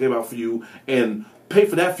store that came out for you and pay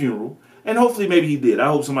for that funeral. And hopefully maybe he did. I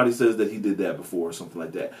hope somebody says that he did that before or something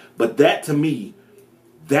like that. But that to me,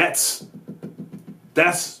 that's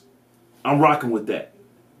I'm rocking with that.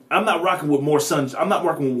 I'm not rocking with more sun. I'm not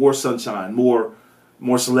rocking with more sunshine, more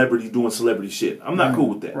celebrity doing celebrity shit. I'm not cool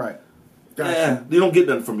with that. Right. Gotcha. You don't get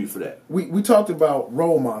nothing from me for that. We talked about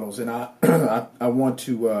role models, and I want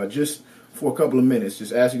to just for a couple of minutes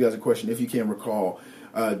just ask you guys a question, if you can recall.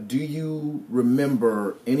 Do you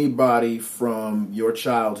remember anybody from your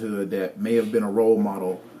childhood that may have been a role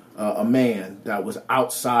model, a man that was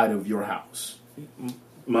outside of your house?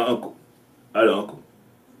 My uncle. I had an uncle.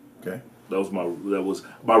 Okay. That was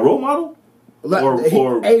my role model? Or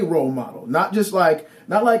a role model. Not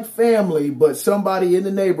like family, but somebody in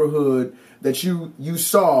the neighborhood that you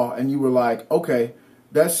saw and you were like, okay,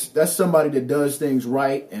 that's somebody that does things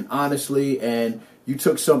right and honestly, and you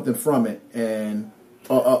took something from it and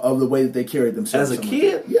of the way that they carried themselves. As a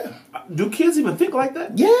kid? Yeah. Do kids even think like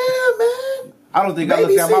that? Yeah, man. I don't think I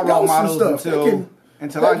looked at my role models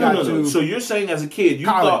until I got to. So you're saying as a kid you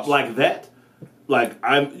college. thought like that?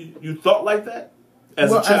 You thought like that?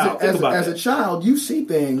 As a child, think about as that. a child, you see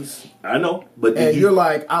things, I know, but and you're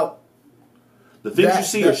like, the things you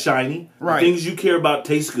see are shiny. Right. The things you care about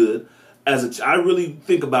taste good. I really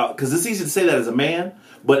think about, because it's easy to say that as a man,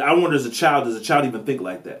 but I wonder as a child, does a child even think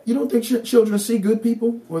like that? you don't think children see good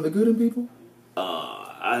people or the good in people?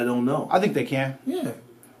 I don't know. I think they can. Yeah.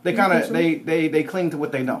 They kind of they cling to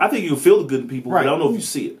what they know. I think you can feel the good in people, Right. but I don't know if you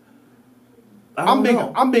see it. I'm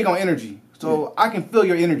big on energy, so I can feel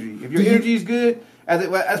your energy. If your energy is good,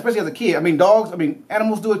 especially as a kid. I mean,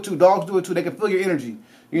 animals do it too. Dogs do it too. They can feel your energy.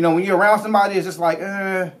 You know, when you're around somebody, it's just like,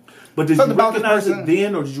 But did you something about this recognize it person-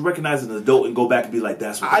 then, or did you recognize it as an adult and go back and be like,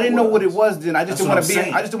 "That's what"? I didn't know what it was. was then. I just That's didn't what want to I'm be.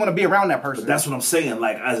 saying. I just didn't want to be around that person. But that's what I'm saying.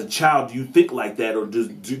 Like as a child, do you think like that, or do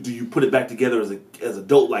you put it back together as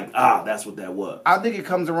adult? Like that's what that was. I think it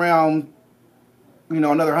comes around,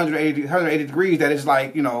 another 180 degrees. That it's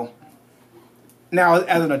like, now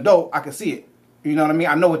as an adult, I can see it. You know what I mean?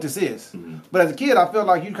 I know what this is. Mm-hmm. But as a kid, I feel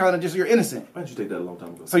like you kind of you're innocent. Why didn't you take that a long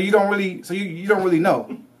time ago? So you don't really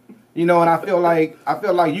know. And I feel like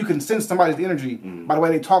you can sense somebody's energy by the way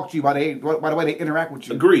they talk to you, by the way they interact with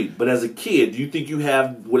you. Agreed. But as a kid, do you think you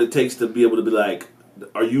have what it takes to be able to be like?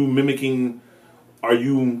 Are you mimicking? Are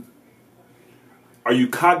you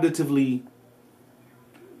cognitively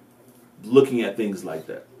looking at things like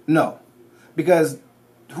that? No, because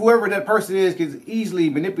whoever that person is can easily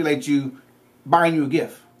manipulate you, buying you a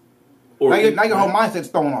gift. Or Now your whole mindset's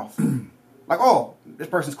thrown off. Like, oh, this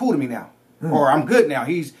person's cool to me now, or I'm good now.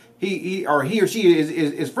 He or she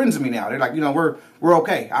is friends with me now. They're like, we're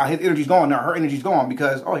okay. His energy's gone now. Her energy's gone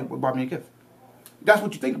because he bought me a gift. That's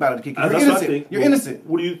what you think about it, the kid. You're That's innocent. what I think. You're innocent.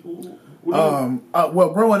 What do you? Well,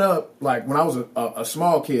 growing up, like when I was a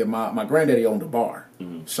small kid, my granddaddy owned a bar,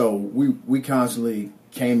 so we constantly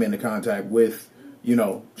came into contact with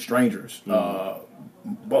strangers,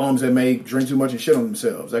 bums that may drink too much and shit on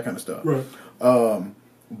themselves, that kind of stuff. Right.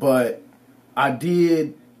 But I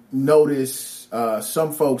did notice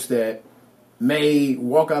some folks that may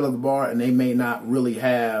walk out of the bar and they may not really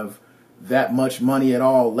have that much money at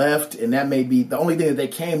all left, and that may be the only thing that they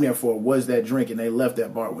came there for was that drink, and they left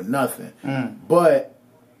that bar with nothing. But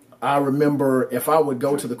I remember if I would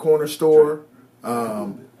go to the corner store,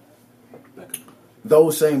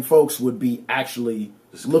 those same folks would be actually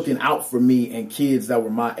looking out for me and kids that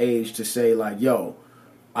were my age to say like, yo,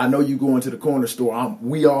 I know you going to the corner store.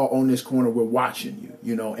 We all on this corner. We're watching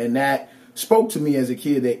you, and that spoke to me as a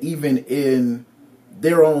kid that even in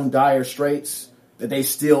their own dire straits, that they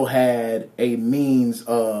still had a means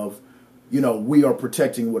of, we are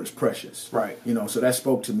protecting what is precious. Right. So that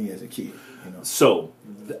spoke to me as a kid. So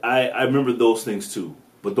I remember those things too,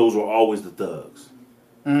 but those were always the thugs.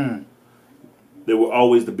 They were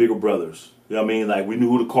always the bigger brothers. You know what I mean? Like we knew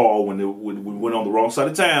who to call when we went on the wrong side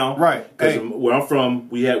of town. Right. Because Hey. where I'm from,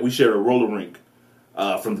 we shared a roller rink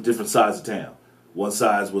from the different sides of town. One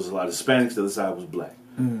side was a lot of Hispanics, the other side was black.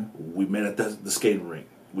 We met at the skating rink.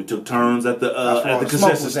 We took turns at the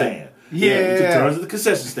concession stand. Yeah. We took turns at the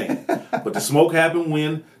concession stand. But the smoke happened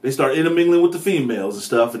when they started intermingling with the females and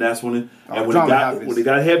stuff, and that's when when it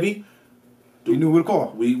got heavy, you knew who to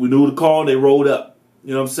call. we knew who to call, and they rolled up.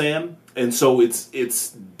 You know what I'm saying? And so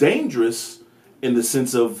it's dangerous in the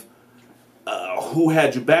sense of who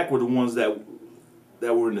had your back were the ones that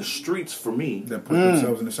were in the streets for me. That put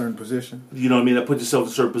themselves in a certain position. You know what I mean? That put yourself in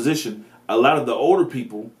a certain position. A lot of the older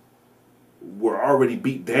people were already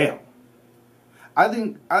beat down. I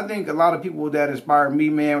think a lot of people that inspired me,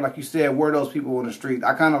 man, like you said, were those people on the street.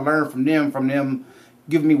 I kind of learned from them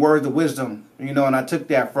giving me words of wisdom, and I took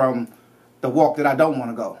that from the walk that I don't want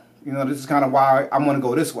to go. This is kind of why I want to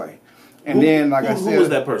go this way. And who was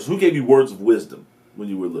that person? Who gave you words of wisdom when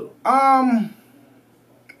you were little? I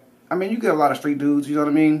mean, you get a lot of street dudes, you know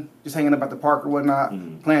what I mean? Just hanging up at the park or whatnot,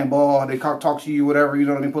 playing ball. They talk to you, whatever, you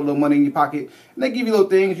know what I mean? Put a little money in your pocket. And they give you little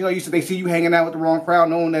things, they see you hanging out with the wrong crowd,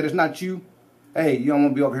 knowing that it's not you. Hey, you don't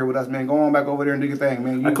want to be over here with us, man. Go on back over there and do your thing,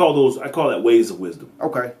 man. I call that ways of wisdom.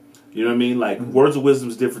 Okay. You know what I mean? Like, words of wisdom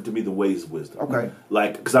is different to me than ways of wisdom. Okay.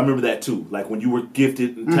 Like, because I remember that too. Like, when you were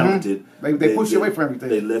gifted and talented. They push you away from everything.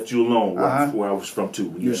 They left you alone where I was from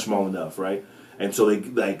too, when you were small enough, right? And so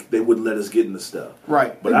they wouldn't let us get into stuff.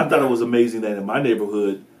 Right. But I thought it was amazing that in my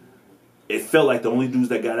neighborhood, it felt like the only dudes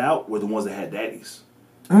that got out were the ones that had daddies.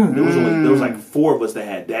 There was like 4 of us that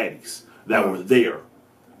had daddies that were there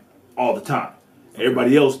all the time.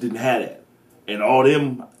 Everybody else didn't have that. And all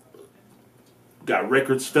them got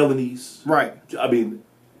records, felonies. Right. I mean,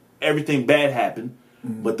 everything bad happened.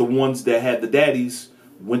 But the ones that had the daddies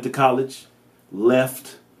went to college,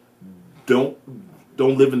 left, don't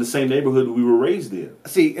live in the same neighborhood we were raised in.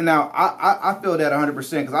 See, and now I feel that 100%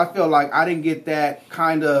 because I feel like I didn't get that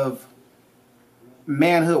kind of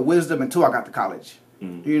manhood wisdom until I got to college.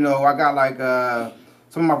 You know, I got like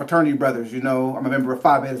some of my fraternity brothers. You know, I'm a member of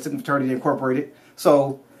Phi Beta Sigma Fraternity Incorporated.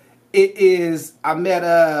 So it is. I met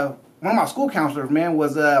one of my school counselors. Man,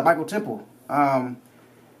 was Michael Temple,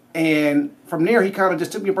 and from there he kind of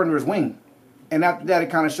just took me up under his wing, and after that, it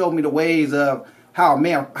kind of showed me the ways of how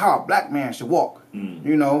a black man should walk.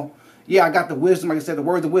 You know, yeah, I got the wisdom, like I said, the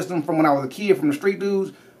words of wisdom from when I was a kid, from the street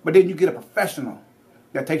dudes. But then you get a professional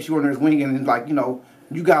that takes you under his wing and is like, you know,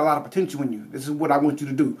 you got a lot of potential in you. This is what I want you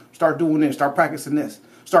to do. Start doing this. Start practicing this.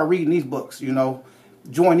 Start reading these books. You know,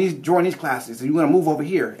 join these classes. And you're gonna move over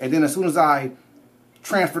here. And then as soon as I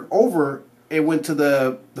transferred over and went to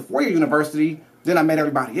the 4-year university, then I met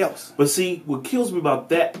everybody else. But see, what kills me about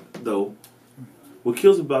that, though,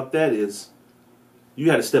 is you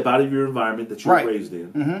had to step out of your environment that you were raised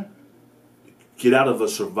in, get out of a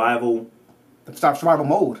survival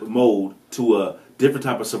mode to a different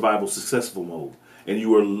type of survival successful mode, and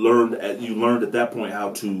you learned at that point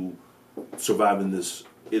how to survive in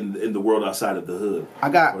the world outside of the hood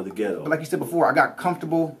or the ghetto. But like you said before, I got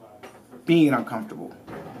comfortable being uncomfortable.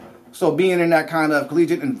 So being in that kind of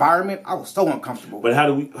collegiate environment, I was so uncomfortable. But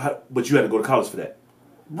but you had to go to college for that,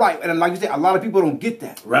 right? And like you said, a lot of people don't get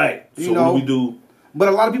that, right? So what do we do? But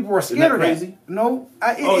a lot of people are scared of that. Crazy? No,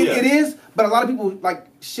 it is. But a lot of people like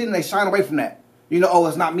shit and they shine away from that. You know, oh,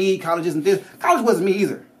 it's not me. College isn't this. College wasn't me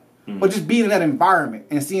either. But just being in that environment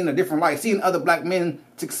and seeing a different life, seeing other black men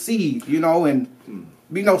succeed, you know, and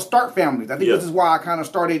start families. I think this is why I kind of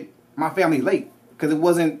started my family late, because it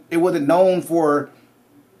wasn't known for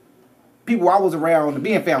people I was around to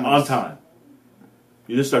be in families on time.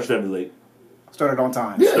 You didn't start your family late. Started on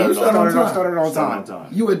time. Yeah, started on time.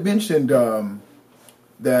 You had mentioned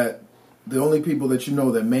that the only people that you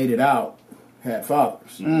know that made it out had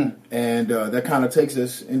fathers. And that kind of takes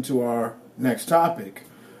us into our next topic.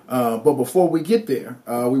 But before we get there,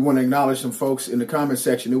 we want to acknowledge some folks in the comment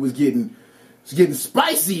section. It was getting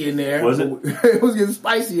spicy in there. Was it? It was getting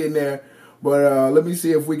spicy in there. But let me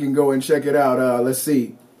see if we can go and check it out. Let's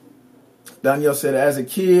see. Danielle said, as a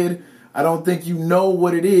kid, I don't think you know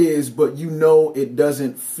what it is, but you know it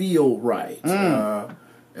doesn't feel right.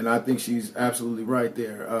 And I think she's absolutely right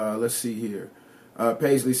there. Let's see here.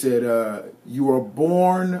 Paisley said, you are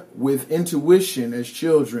born with intuition as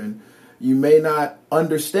children. You may not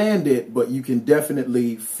understand it, but you can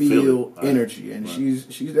definitely feel energy. And she's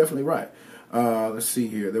definitely right. Let's see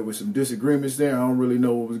here. There were some disagreements there. I don't really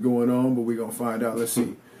know what was going on, but we're going to find out. Let's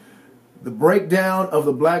see. The breakdown of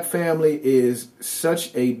the black family is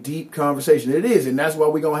such a deep conversation. It is, and that's why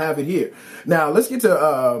we're going to have it here. Now, let's get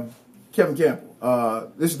to Kevin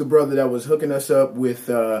Campbell. This is the brother that was hooking us up with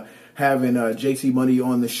having JT Money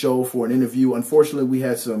on the show for an interview. Unfortunately, we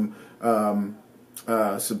had some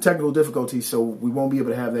technical difficulties, so we won't be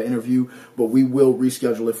able to have that interview, but we will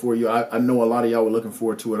reschedule it for you. I know a lot of y'all were looking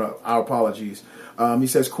forward to it. Our apologies. He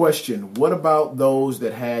says, question, what about those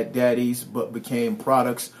that had daddies but became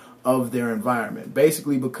products of their environment?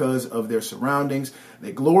 Basically because of their surroundings.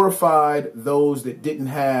 They glorified those that didn't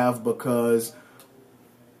have because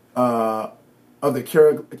of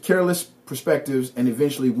the careless perspectives and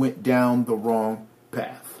eventually went down the wrong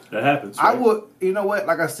path. That happens. Right? I would, you know what,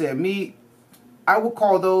 like I said, I would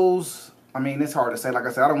call those, I mean, it's hard to say. Like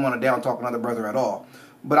I said, I don't want to down talk another brother at all.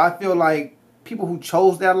 But I feel like people who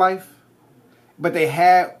chose that life, but they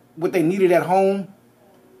had what they needed at home,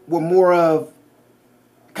 were more of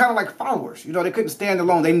kind of like followers. You know, they couldn't stand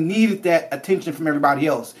alone. They needed that attention from everybody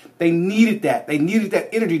else. They needed that. They needed that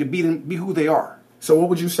energy to be who they are. So what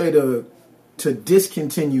would you say to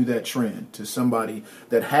discontinue that trend to somebody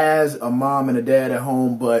that has a mom and a dad at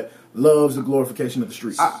home but loves the glorification of the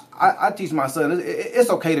streets? I teach my son, it's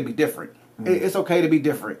okay to be different. It's okay to be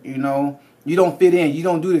different, you know. You don't fit in. You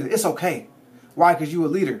don't do this. It's okay. Why? Because you're a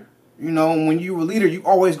leader. You know, when you're a leader, you're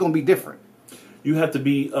always going to be different. You have to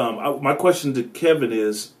be, my question to Kevin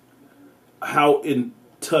is, how in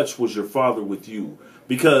touch was your father with you?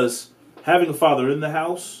 Because having a father in the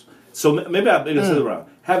house, so maybe I said it around.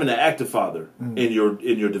 Having an active father in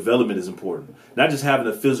your development is important. Not just having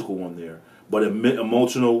a physical one there, but an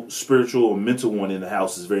emotional, spiritual, or mental one in the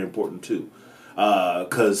house is very important too.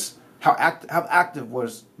 Because how active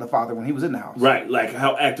was the father when he was in the house? Right, like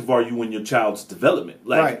how active are you in your child's development?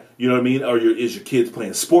 Like, you know what I mean? Or is your kids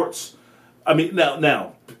playing sports? I mean,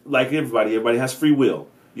 now, like everybody has free will.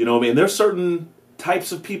 You know what I mean? There's certain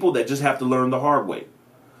types of people that just have to learn the hard way.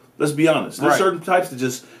 Let's be honest. There's certain types that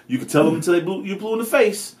just, you can tell them until you blue in the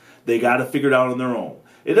face, they got to figure it out on their own.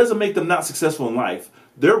 It doesn't make them not successful in life.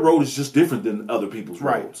 Their road is just different than other people's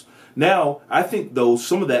roads. Now, I think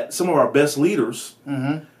some of our best leaders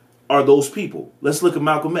are those people. Let's look at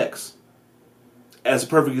Malcolm X. as a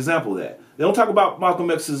perfect example of that. They don't talk about Malcolm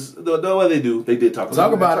X's. The way they do, they did talk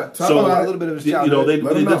about Talk So, about a little bit of his you know, childhood. they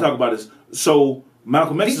Let 'em did know. talk about this. So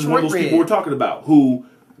Malcolm X is one of those Detroit people we're Red. talking about who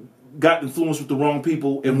got influenced with the wrong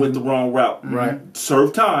people and went the wrong route. Right.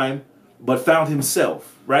 Served time, but found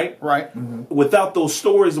himself. Right. Right. Without those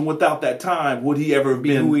stories and without that time, would he ever have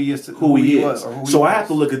been who he is- who who he he is? was, or who So he I have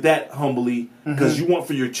was. to look at that humbly because you want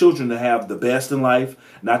for your children to have the best in life,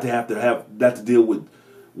 not to deal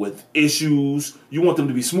with issues. You want them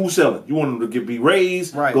to be smooth sailing. You want them to be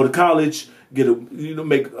raised, Right. go to college,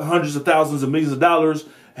 make hundreds of thousands of millions of dollars,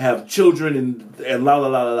 have children, and la la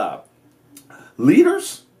la la la.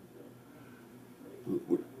 Leaders,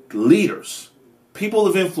 people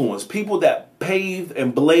of influence, people that pave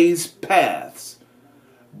and blaze paths,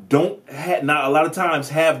 not a lot of times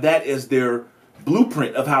have that as their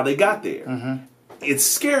blueprint of how they got there. It's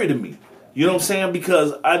scary to me. You know what I'm saying?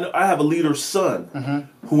 Because I have a leader's son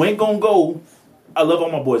who ain't gonna go. I love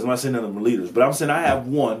all my boys. I'm not saying none of them are leaders, but I'm saying I have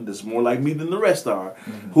one that's more like me than the rest are,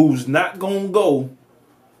 who's not gonna go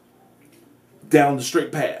down the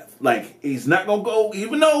straight path. Like, he's not gonna go,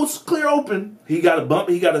 even though it's clear open. He got a bump.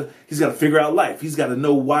 He's got to figure out life. He's got to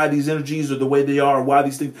know why these energies are the way they are, why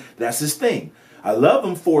these things. That's his thing. I love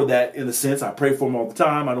him for that in a sense. I pray for him all the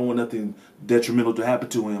time. I don't want nothing detrimental to happen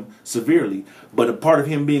to him severely. But a part of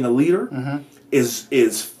him being a leader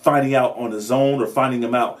is finding out on his own or finding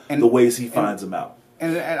him out the ways he finds them out.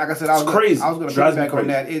 And like I said, I was crazy. going to Drives me back on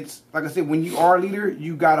crazy. that. It's like I said, when you are a leader,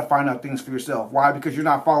 you got to find out things for yourself. Why? Because you're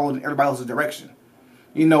not following everybody else's direction.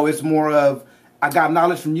 You know, it's more of, I got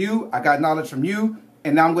knowledge from you,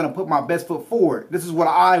 and now I'm going to put my best foot forward. This is what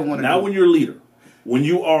I want to do. Now when you're a leader, when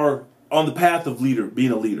you are on the path of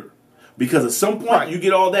being a leader, because at some point you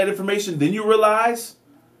get all that information, then you realize,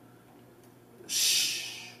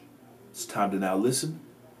 it's time to now listen.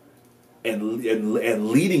 And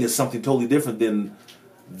leading is something totally different than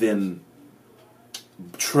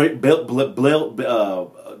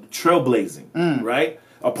trailblazing, right?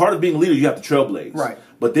 A part of being a leader, you have to trailblaze. Right.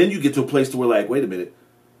 But then you get to a place to where, like, wait a minute.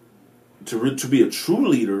 To be a true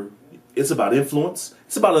leader, it's about influence.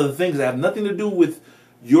 It's about other things that have nothing to do with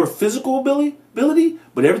your physical ability,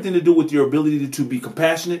 but everything to do with your ability to be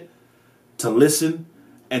compassionate, to listen,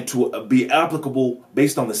 and to be applicable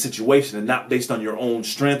based on the situation and not based on your own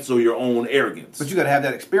strengths or your own arrogance. But you got to have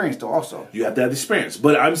that experience, though, also. You have to have the experience.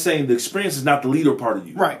 But I'm saying the experience is not the leader part of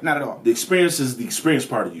you. Right, not at all. The experience is the experience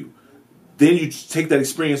part of you. Then you take that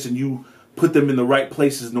experience and you put them in the right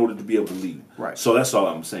places in order to be able to lead. Right. So that's all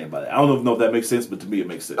I'm saying about it. I don't know if that makes sense, but to me it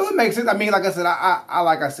makes sense. Well, it makes sense. I mean, like I said, I'm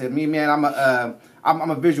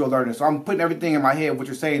a visual learner, so I'm putting everything in my head, what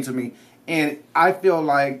you're saying to me, and I feel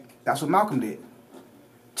like that's what Malcolm did.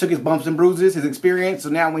 Took his bumps and bruises, his experience, so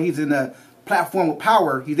now when he's in a platform with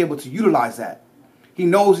power, he's able to utilize that. He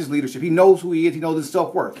knows his leadership. He knows who he is. He knows his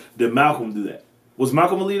self-worth. Did Malcolm do that? Was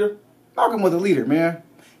Malcolm a leader? Malcolm was a leader, man.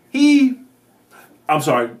 I'm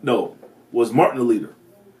sorry, no. Was Martin a leader?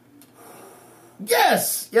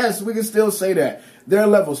 Yes, we can still say that. There are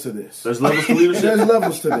levels to this. There's levels to leadership? There's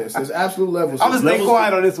levels to this. There's absolute levels to I'm this. going to stay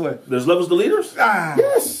quiet on this one. There's levels to leaders?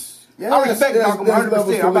 Yes. I respect Malcolm there's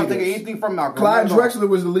levels 100%. to I'm not leaders. taking anything from Malcolm. Clyde Not at all. Drexler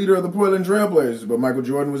was the leader of the Portland Trailblazers, but Michael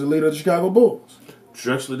Jordan was the leader of the Chicago Bulls.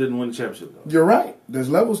 Drexler didn't win the championship, though. You're right. There's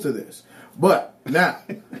levels to this. But now,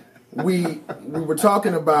 we were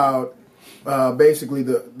talking about basically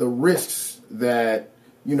the risks that,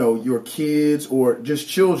 you know, your kids or just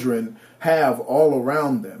children have all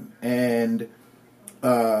around them. And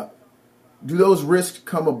do those risks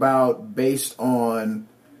come about based on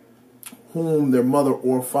whom their mother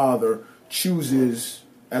or father chooses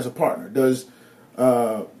as a partner? Does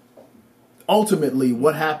ultimately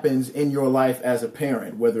what happens in your life as a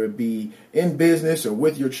parent, whether it be in business or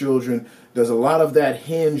with your children, does a lot of that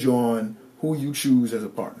hinge on who you choose as a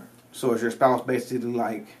partner? So is your spouse basically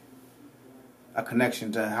like a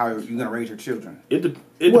connection to how you're going to raise your children? It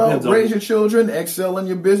depends on... raise your children, excel in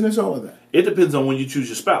your business, all of that. It depends on when you choose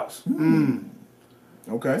your spouse.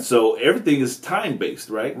 Okay. So everything is time-based,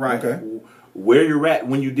 right? Right. Okay. Where you're at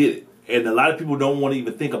when you did it. And a lot of people don't want to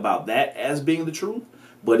even think about that as being the truth.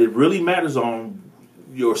 But it really matters on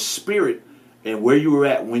your spirit and where you were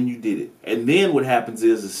at when you did it. And then what happens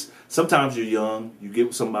is sometimes you're young, you get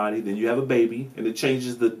with somebody, then you have a baby, and it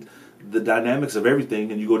changes the dynamics of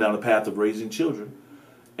everything, and you go down the path of raising children,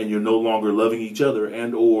 and you're no longer loving each other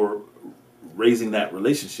and or raising that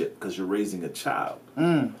relationship because you're raising a child.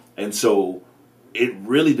 And so it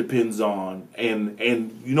really depends on,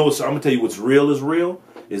 and you know, so I'm going to tell you what's real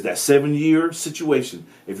is that 7-year situation.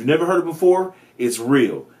 If you've never heard it before, it's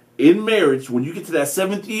real. In marriage, when you get to that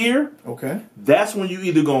 7th year, Okay. that's when you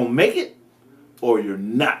either going to make it or you're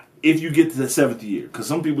not. if you get to the 7th year, because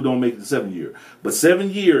some people don't make it the 7th year. But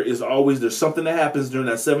 7th year is always, there's something that happens during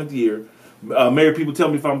that 7th year. Married people, tell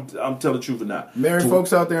me if I'm telling the truth or not. Married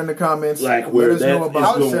folks out there in the comments, Like, let where us know that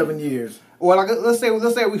about the is going. 7 years. Well, like, let's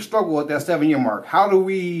say we struggle with that 7-year mark. How do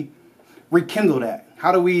we rekindle that?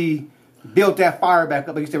 How do we build that fire back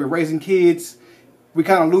up? Like you said, we're raising kids. We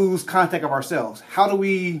kind of lose contact of ourselves. How do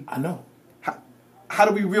we? I know. How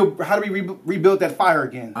do we rebuild that fire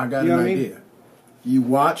again? I got You know an what I mean? idea. You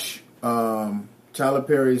watch Tyler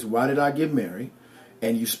Perry's Why Did I Get Married?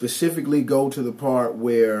 And you specifically go to the part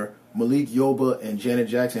where Malik Yoba and Janet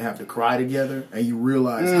Jackson have to cry together, and you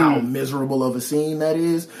realize how miserable of a scene that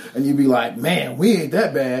is, and you be like, man, we ain't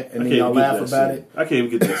that bad, and then y'all laugh about it. I can't even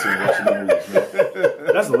get that scene watching the movies,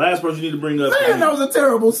 man. That's the last person you need to bring up. Man, that was a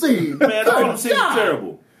terrible scene. Man, all them scenes are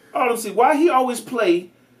terrible. All them scenes. Why he always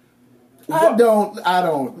play? I don't.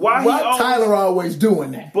 Why Tyler always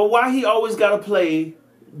doing that? But why he always got to play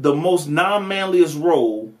the most non-manliest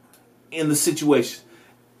role in the situation?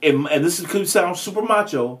 And this could sound super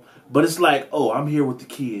macho, but it's like, oh, I'm here with the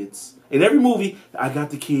kids. In every movie, I got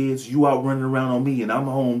the kids, you out running around on me, and I'm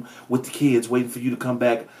home with the kids waiting for you to come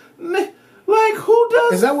back. Like, who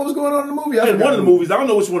does? Is that what was going on in the movie? In one of the movies, I don't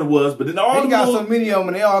know which one it was, but then all He got so many of them,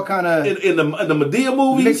 and they all kind of in the Madea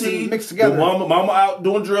movies, mixed together. The mama out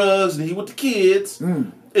doing drugs, and he with the kids.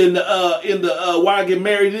 In the Why I Get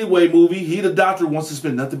Married Anyway movie, he the doctor who wants to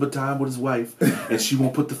spend nothing but time with his wife, and she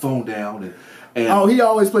won't put the phone down. And he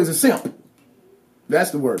always plays a simp.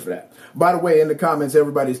 That's the word for that. By the way, in the comments,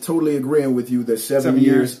 everybody's totally agreeing with you that 7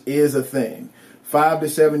 years is a thing. 5 to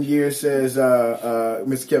 7 years, says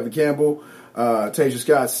Mr. Kevin Campbell. Tasia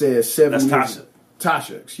Scott says 7 years. That's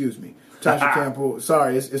Tasha, excuse me. Tasha Campbell.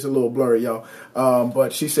 Sorry, it's a little blurry, y'all.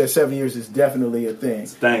 But she says 7 years is definitely a thing.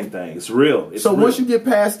 Thing. It's real. It's real. Once you get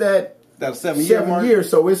past that 7 mark, years,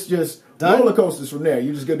 so it's just done? roller coasters from there.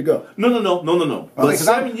 You're just good to go. No. But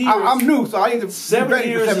 7 years. I'm new, so I need to. 7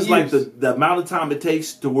 years is like the amount of time it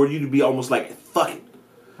takes to where you to be almost like, fuck it.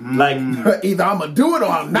 Like, either I'm gonna do it or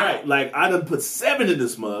I'm not. right, like I done put 7 in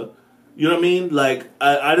this mug. You know what I mean? Like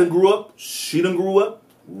I done grew up, she done grew up,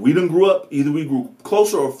 we done grew up. Either we grew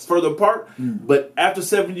closer or further apart. But after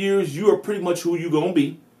 7 years, you are pretty much who you gonna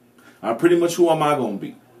be. I'm pretty much who am I gonna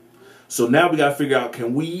be. So now we gotta figure out,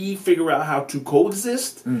 can we figure out how to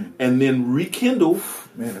coexist and then rekindle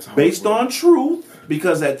based on truth?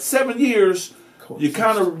 Because at 7 years, you're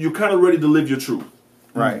kind of ready to live your truth.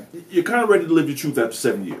 Right. You're kind of ready to live your truth after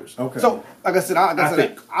 7 years. Okay. So, like I said,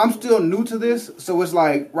 I'm still new to this, so it's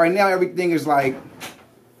like right now everything is like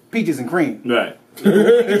peaches and cream. Right.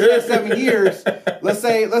 7 years. Let's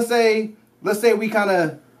say we kind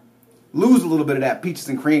of lose a little bit of that peaches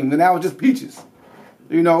and cream. Then now it's just peaches.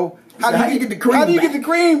 You know, how do you get the cream? How do you back? get the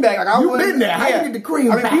cream back? Like, You've been there. How do you get the cream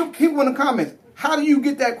back? People in the comments. How do you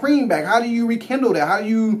get that cream back? How do you rekindle that? How do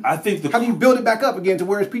you build it back up again to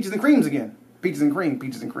where it's peaches and creams again? Peaches and cream.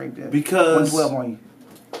 Yeah. Because 112 on you.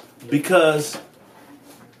 Because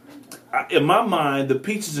in my mind, the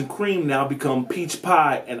peaches and cream now become peach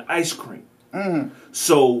pie and ice cream.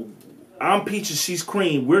 So I'm peaches, she's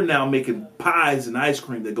cream. We're now making pies and ice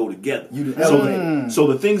cream that go together. So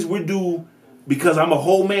the things we do, because I'm a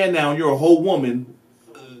whole man now and you're a whole woman,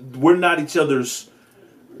 we're not each other's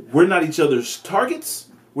targets.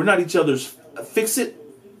 We're not each other's fix-it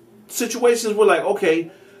situations. We're like,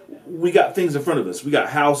 okay, we got things in front of us. We got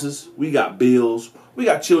houses. We got bills. We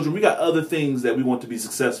got children. We got other things that we want to be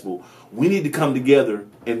successful. We need to come together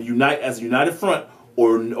and unite as a united front,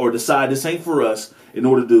 or decide this ain't for us in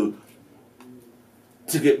order to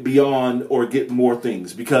get beyond or get more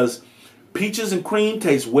things. Because peaches and cream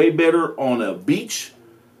taste way better on a beach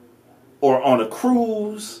or on a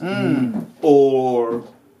cruise or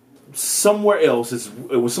somewhere else. It's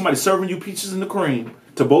when somebody serving you peaches and the cream.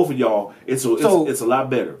 To both of y'all, it's a lot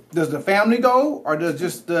better. Does the family go, or does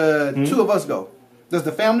just the two of us go? Does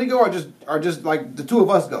the family go, or just like the two of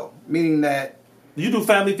us go? Meaning that you do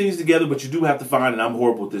family things together, but you do have to find, and I'm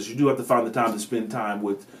horrible at this, you do have to find the time to spend time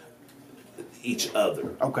with each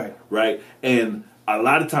other. Okay. Right? And a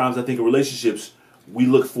lot of times, I think in relationships, we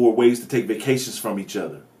look for ways to take vacations from each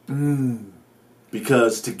other.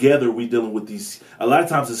 Because together, we're dealing with these, a lot of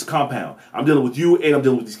times it's a compound. I'm dealing with you, and I'm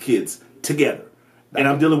dealing with these kids together. And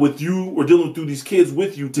I'm dealing with you, we're dealing through these kids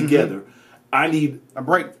with you together. I need a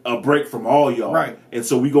break from all y'all. Right. And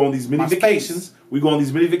so we go on these mini vacations. Space. We go on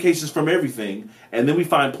these mini vacations from everything. And then we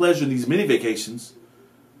find pleasure in these mini vacations.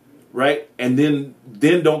 Right? And then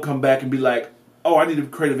don't come back and be like, oh, I need to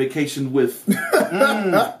create a vacation with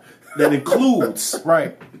that includes.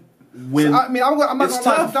 Right. When I'm not gonna lie.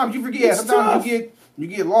 Sometimes you forget. Sometimes you get You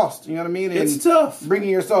get lost. You know what I mean? And It's tough. Bringing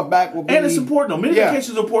yourself back will be... And it's important, though.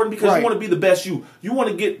 Medication is important because Right. you want to be the best you. You want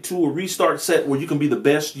to get to a restart set where you can be the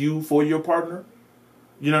best you for your partner.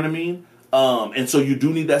 You know what I mean? And so you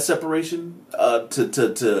do need that separation.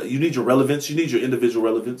 You need your relevance. You need your individual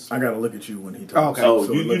relevance. I gotta look at you when he talks. Okay. Oh,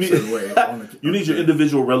 So you it looks need certain way on the- you need your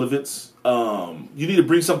individual relevance. You need to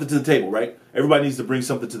bring something to the table, right? Everybody needs to bring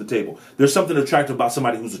something to the table. There's something attractive about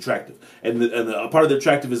somebody who's attractive, and a part of their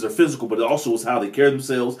attractive is their physical, but it also is how they carry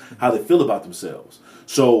themselves, how they feel about themselves.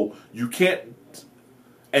 So you can't,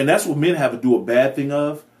 and that's what men have to do a bad thing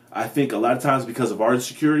of. I think a lot of times because of our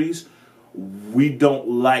insecurities, we don't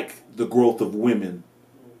like the growth of women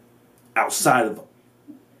outside of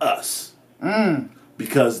us.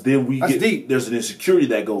 Because then That's deep. there's an insecurity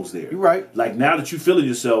that goes there. You're right. Like now that you feeling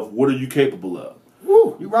yourself, what are you capable of?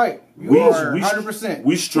 Woo, you're right. You are 100%.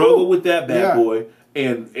 We struggle with that bad Yeah. boy,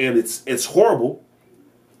 and it's horrible,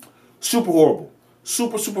 super horrible,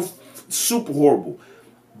 super horrible.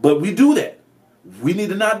 But we do that. We need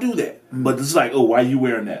to not do that. But it's like, oh, why are you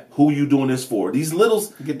wearing that? Who are you doing this for? These little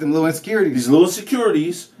Get them little insecurities.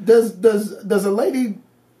 insecurities. Does a lady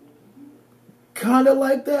kind of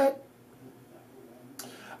like that?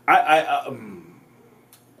 I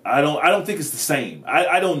don't think it's the same.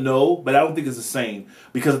 I don't know, but I don't think it's the same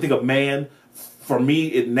because I think a man, for me,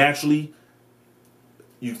 it naturally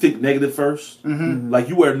you think negative 1st. Like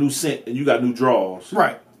you wear a new scent and you got new drawers.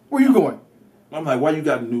 Right. Where you going? I'm like, why you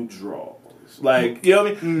got new drawers? Like, you know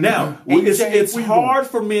what I mean? Now, And you it's say, where you hard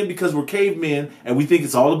for men because we're cavemen and we think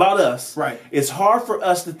it's all about us. Right. It's hard for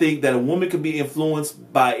us to think that a woman can be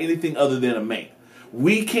influenced by anything other than a man.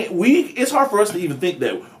 It's hard for us to even think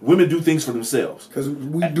that women do things for themselves. Because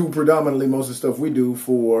we do predominantly most of the stuff we do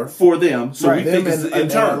for Them. So we think it's Them in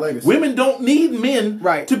and our turn. legacy. Women don't need men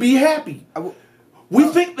Right. to be happy. We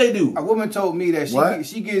think they do. A woman told me that What?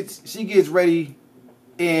 she gets ready,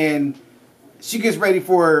 and she gets ready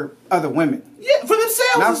for other women. Yeah, for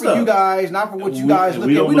themselves Not and for stuff. you guys, not for what you We- guys and look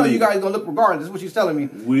we at. don't We know believe you guys gonna look regardless. That's what she's telling me.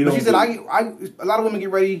 We But she don't said, a lot of women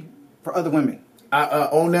get ready for other women.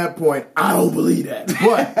 On that point, I don't believe that.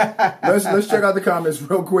 But let's check out the comments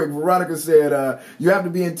real quick. Veronica said, you have to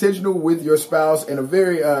be intentional with your spouse. And a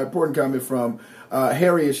very important comment from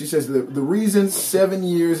Harriet. She says, the reason 7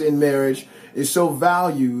 years in marriage is so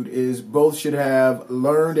valued is both should have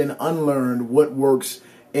learned and unlearned what works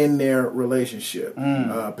in their relationship.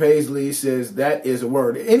 Paisley says that is a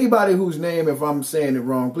word. Anybody whose name, if I'm saying it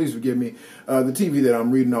wrong, please forgive me. The TV that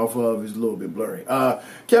I'm reading off of is a little bit blurry.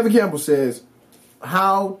 Kevin Campbell says,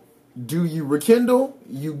 how do you rekindle?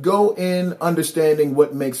 You go in understanding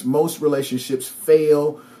what makes most relationships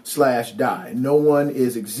fail/die. No one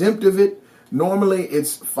is exempt of it. Normally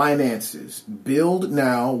it's finances. Build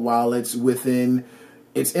now while it's within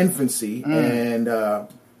its infancy and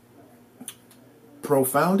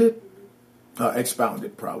profound it.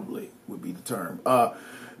 Expounded probably would be the term.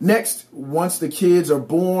 Next, once the kids are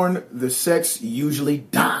born, the sex usually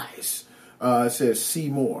dies. It says see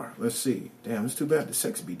more. Let's see. Damn, it's too bad the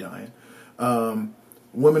sex be dying.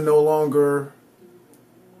 Women no longer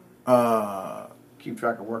Keep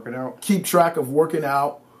track of working out. keep track of working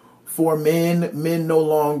out. For men no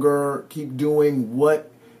longer keep doing what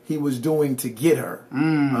he was doing to get her.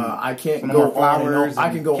 I can't Some go more on and on. flowers I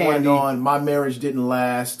can and go on and candy. on. My marriage didn't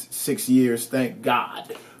last 6 years, thank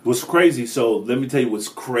God. What's crazy, so let me tell you what's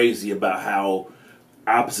crazy about how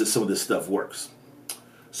opposite some of this stuff works.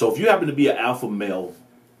 So if you happen to be an alpha male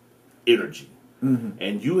energy,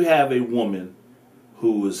 and you have a woman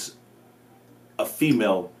who is a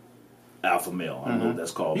female alpha male, I don't know what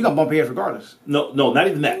that's called. You gonna bump heads regardless. No, not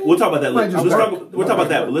even that. We'll talk about that later. Might just We'll talk work. about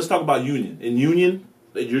that, but let's talk about union. In union,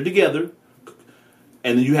 you're together,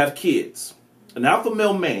 and then you have kids. An alpha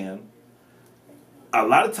male man, a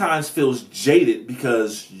lot of times feels jaded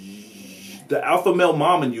because the alpha male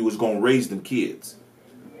mom in you is going to raise them kids,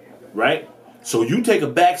 right? So you take a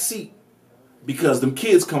back seat because them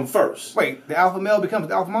kids come first. Wait, the alpha male becomes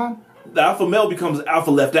the alpha mom? The alpha male becomes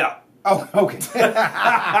alpha left out. Oh, okay.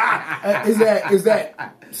 Is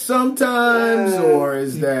that sometimes or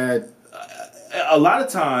is that A lot of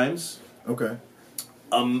times, okay?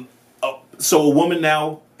 so a woman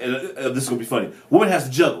now, and this is going to be funny, woman has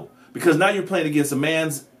to juggle because now you're playing against a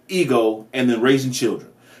man's ego and then raising children.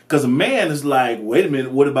 Because a man is like, wait a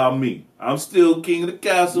minute, what about me? I'm still king of the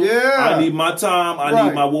castle. Yeah. I need my time. I Right.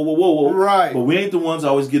 need my whoa. Right. But we ain't the ones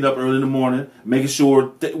always getting up early in the morning, making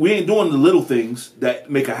sure that we ain't doing the little things that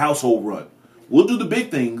make a household run. We'll do the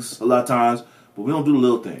big things a lot of times, but we don't do the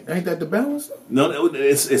little things. Ain't that the balance? No,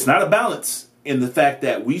 it's not a balance in the fact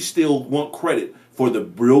that we still want credit for the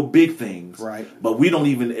real big things. Right. But we don't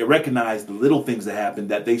even recognize the little things that happen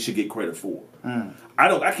that they should get credit for.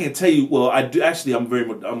 I can't tell you. Well, I do actually.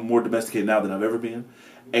 I'm more domesticated now than I've ever been,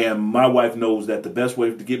 and my wife knows that the best way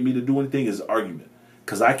to get me to do anything is argument,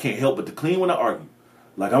 because I can't help but to clean when I argue.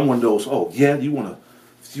 Like I'm one of those. Oh yeah,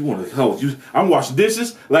 I'm washing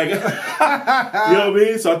dishes. Like you know what I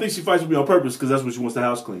mean. So I think she fights with me on purpose because that's what she wants the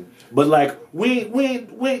house clean. But like we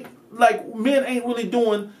like men ain't really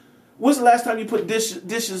doing. When's the last time you put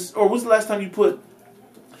dishes? Or when's the last time you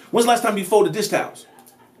folded dish towels?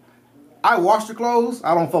 I wash the clothes.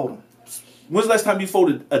 I don't fold them. When's the last time you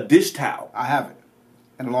folded a dish towel? I haven't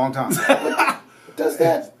in a long time. Does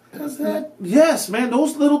that? Yes, man.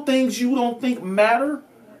 Those little things you don't think matter,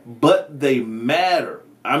 but they matter.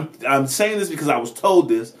 I'm saying this because I was told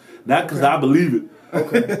this, not because I believe it.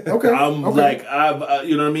 Okay. I'm like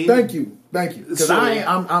you know what I mean. Thank you. Because So-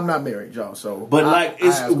 I'm not married, y'all. So, But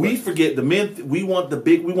we forget. forget the men. We want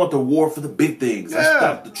the war for the big things. I Yeah.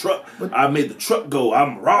 stopped the truck. I made the truck go.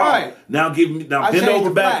 I'm raw. Right. Now I bend changed over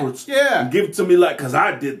the flat. backwards. Yeah. And give it to me like because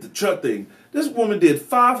I did the truck thing. This woman did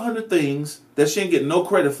 500 things that she ain't get no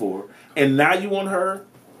credit for, and now you want her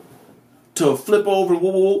to flip over and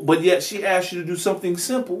woo woo, but yet she asked you to do something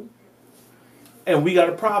simple. And we got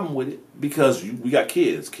a problem with it because we got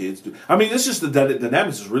kids. Kids do. I mean, it's just the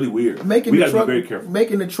dynamics is really weird. We got to be very careful.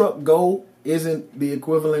 Making the truck go isn't the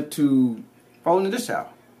equivalent to. Folding the dish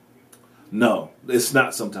towel. No, it's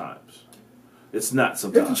not sometimes. It's not If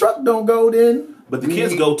sometimes. the truck don't go, then. But the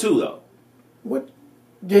kids go too, though. What?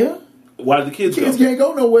 Yeah. Why do the kids Kids go? can't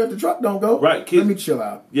go nowhere if the truck don't go. Right, Let me chill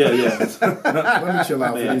out. Yeah. Let me chill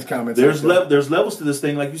out for Man, these comments. there's levels to this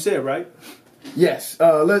thing, like you said, right? Yes.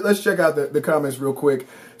 Let's check out the comments real quick. It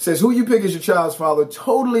says, who you pick as your child's father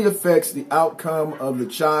totally affects the outcome of the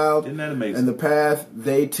child. Isn't that amazing? And the path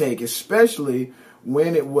they take, especially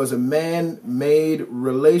when it was a man-made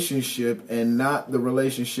relationship and not the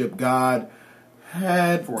relationship God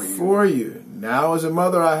had for you. Now, as a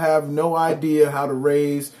mother, I have no idea how to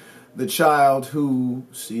raise the child who...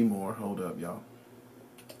 Seymour, hold up, y'all.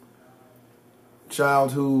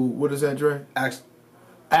 Child who... What is that, Dre?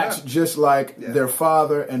 Acts just like their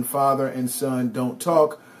father and son don't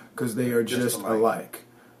talk because they are just alike.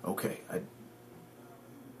 Okay.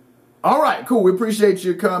 All right, cool. We appreciate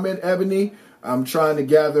your comment, Ebony. I'm trying to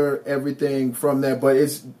gather everything from that, but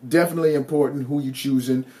it's definitely important who you're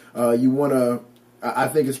choosing. You want to, I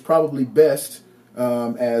think it's probably best,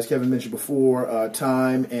 as Kevin mentioned before,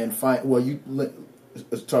 time and you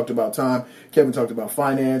talked about time. Kevin talked about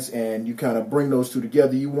finance, and you kind of bring those two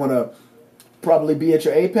together. You want to probably be at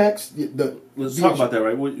your apex. Let's talk about that,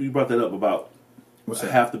 right? You brought that up about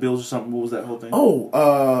half the bills or something. What was that whole thing?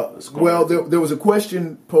 Well, there was a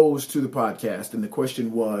question posed to the podcast, and the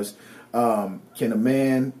question was, can a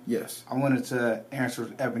man... Yes. I wanted to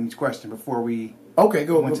answer Ebony's question before we go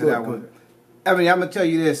to that one. Ebony, I'm going to tell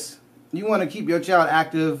you this. You want to keep your child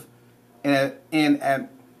active in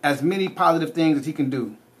as many positive things as he can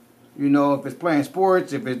do. You know, if it's playing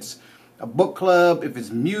sports, if it's a book club, if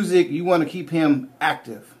it's music, you want to keep him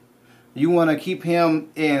active. You want to keep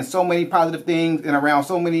him in so many positive things and around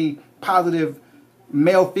so many positive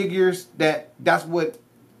male figures that's what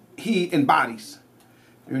he embodies.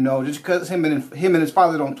 You know, just because him and his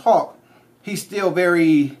father don't talk, he's still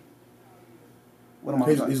very... What am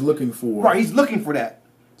I saying? He's looking for... Right, he's looking for that.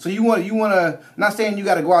 So you want to, not saying you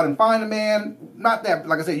got to go out and find a man, not that,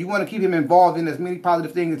 like I said, you want to keep him involved in as many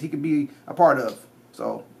positive things as he could be a part of.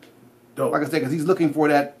 So... Dope. Like I said, because he's looking for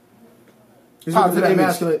that. He's looking for that image.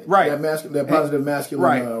 masculine, right? That positive masculine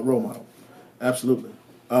right. Role model. Absolutely.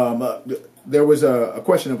 There was a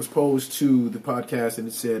question that was posed to the podcast, and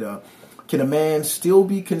it said, "Can a man still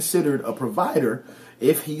be considered a provider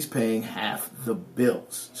if he's paying half the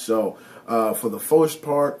bills?" So, for the first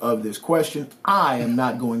part of this question, I am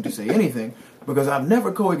not going to say anything, because I've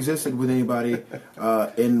never coexisted with anybody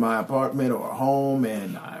in my apartment or home,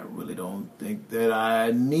 and I really don't think that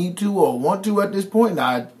I need to or want to at this point. And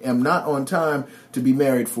I am not on time to be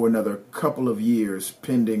married for another couple of years,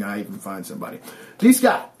 pending I even find somebody. D.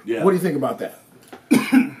 Scott, Yeah. What do you think about that?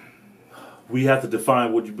 We have to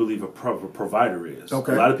define what you believe a provider is.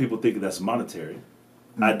 Okay. A lot of people think that's monetary.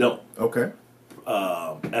 I don't. Okay.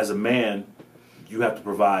 As a man, you have to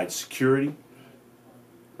provide security,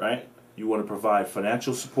 right? You want to provide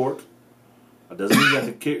financial support. It doesn't mean you have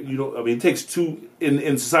to care. You know, I mean, it takes two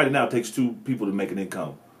in society now. It takes two people to make an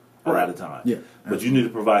income a lot of time. Yeah, but you need to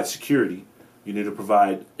provide security. You need to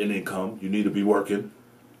provide an income. You need to be working,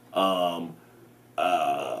 and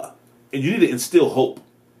you need to instill hope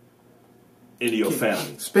into your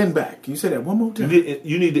family. Spin back. Can you say that one more time?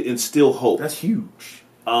 You need to instill hope. That's huge.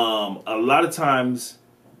 A lot of times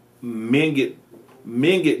men get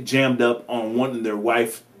jammed up on wanting their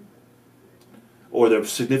wife or their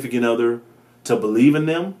significant other to believe in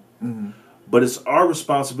them. But it's our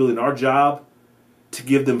responsibility and our job to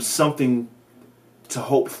give them something to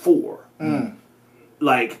hope for.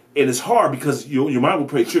 Like, and it's hard because your mind will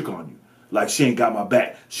play a trick on you. Like, she ain't got my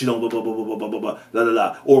back. She don't blah, blah, blah, blah, blah, blah, blah, blah, blah,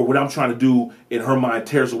 blah. Or what I'm trying to do in her mind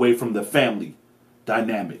tears away from the family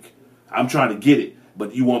dynamic. I'm trying to get it,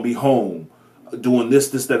 but you won't be home doing this,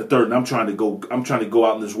 that, and third. And I'm trying to go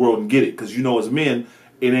out in this world and get it. Because, as men,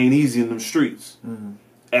 it ain't easy in them streets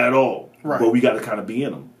at all. Right. But we got to kind of be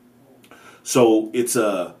in them. So it's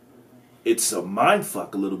a mind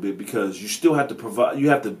fuck a little bit because you still have to provide. You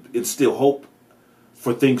have to instill hope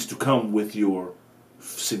for things to come with your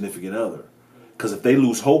significant other. Because if they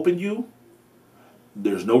lose hope in you,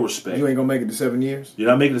 there's no respect. You ain't gonna make it to 7 years. You're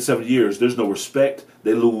not making it 7 years. There's no respect.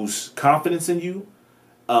 They lose confidence in you,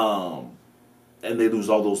 and they lose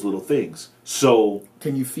all those little things. So,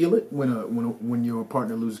 can you feel it when your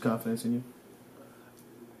partner loses confidence in you?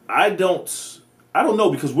 I don't know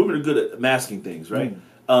because women are good at masking things, right?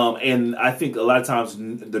 And I think a lot of times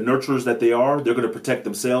the nurturers that they're going to protect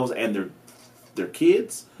themselves and their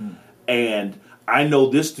kids. And I know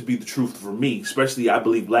this to be the truth for me, especially I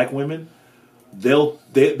believe black women. They'll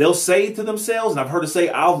say to themselves, and I've heard it say,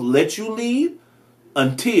 "I'll let you lead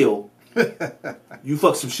until you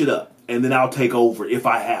fuck some shit up, and then I'll take over if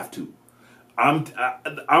I have to." I'm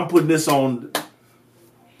putting this on.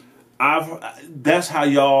 That's how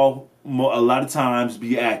y'all a lot of times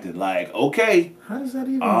be acting. Like, okay, how does that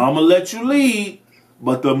even? I'm gonna let you lead,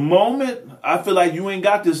 but the moment I feel like you ain't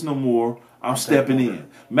got this no more, I'm stepping in.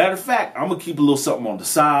 Matter of fact, I'm gonna keep a little something on the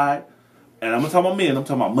side, and I'm gonna talk about men. I'm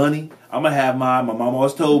talking about money. I'm gonna have my mom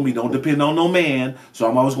always told me don't depend on no man, so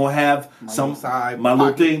I'm always gonna have my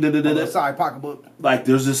little thing. Side pocketbook. Like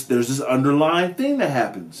there's this underlying thing that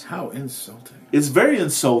happens. How insulting! It's very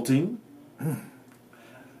insulting.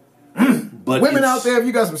 But women out there, if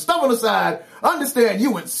you got some stuff on the side, understand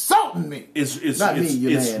you insulting me. It's not me.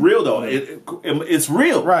 It's real though. It's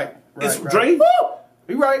real. Right. It's right. Dre.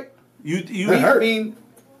 You right. You I mean,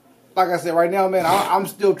 like I said, right now, man, I'm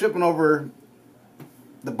still tripping over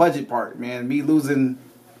the budget part, man. Me losing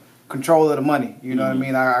control of the money. You know what I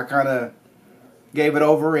mean? I kind of gave it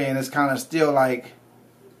over, and it's kind of still like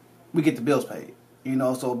we get the bills paid.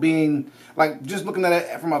 So being like just looking at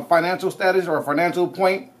it from a financial status or a financial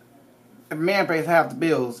point, if a man pays half the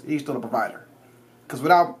bills, he's still a provider. Because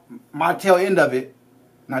without my tail end of it,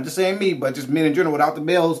 not just saying me, but just men in general, without the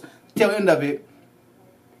bills, tail end of it,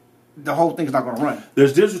 the whole thing's not going to run.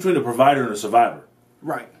 There's difference between a provider and a survivor.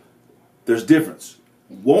 Right. There's difference.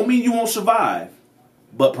 Won't mean you won't survive,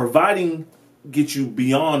 but providing gets you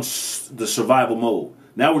beyond the survival mode.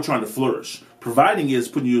 Now we're trying to flourish. Providing is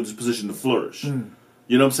putting you in this position to flourish. You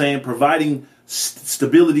know what I'm saying? Providing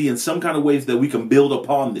stability in some kind of ways that we can build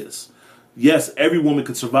upon this. Yes, every woman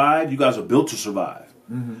could survive. You guys are built to survive.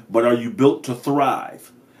 But are you built to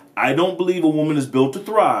thrive? I don't believe a woman is built to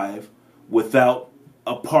thrive without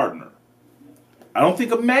a partner. I don't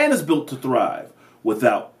think a man is built to thrive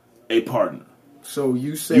without a partner. So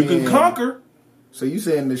you saying you can conquer. So you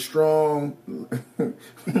saying the strong?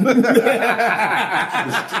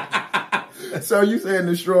 So you saying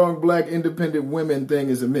the strong black independent women thing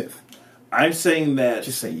is a myth? I'm saying that.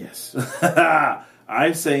 Just say yes.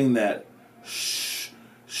 I'm saying that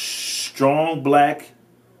strong black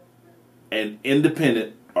and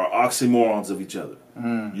independent are oxymorons of each other.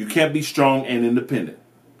 You can't be strong and independent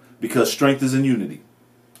because strength is in unity.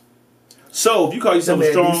 So if you call yourself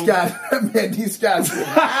strong, these guys.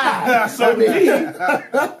 so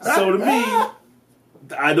to me,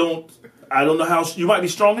 I don't know how you might be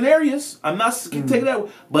strong in areas. I'm not taking that,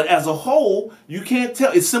 but as a whole, you can't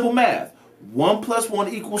tell. It's simple math. 1 +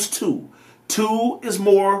 1 = 2. 2 is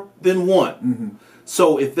more than 1.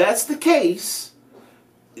 So if that's the case,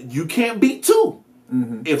 you can't beat 2.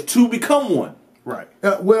 If 2 become 1. Right.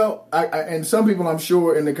 Well, and some people I'm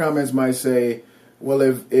sure in the comments might say, well,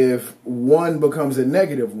 if 1 becomes a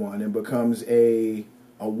 -1 and becomes a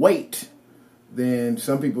weight, then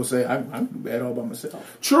some people say I can do bad all by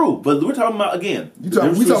myself. True, but we're talking about we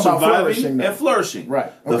talking about flourishing now. And flourishing,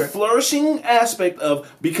 right? Okay. The flourishing aspect of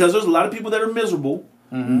because there's a lot of people that are miserable,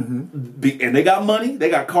 and they got money, they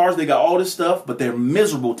got cars, they got all this stuff, but they're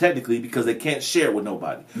miserable technically because they can't share it with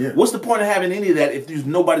nobody. Yeah. What's the point of having any of that if there's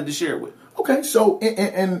nobody to share it with? Okay, so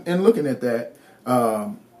and looking at that,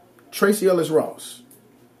 Tracy Ellis Ross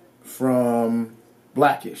from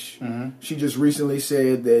Blackish. She just recently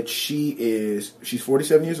said that she's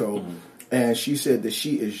 47 years old, and she said that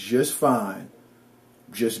she is just fine,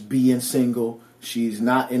 just being single, She's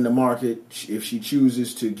not in the market. If she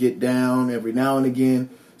chooses to get down every now and again,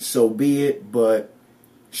 so be it. But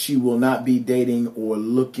she will not be dating or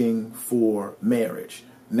looking for marriage.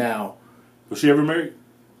 Now, Was she ever married?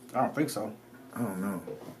 I don't think so. I don't know.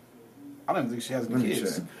 I don't think she has Let any me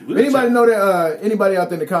kids. check. Anybody know that? Anybody out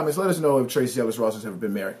there in the comments, let us know if Tracy Ellis Ross has ever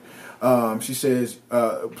been married. She says,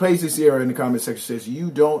 plays this era in the comment section, says, you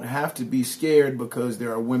don't have to be scared because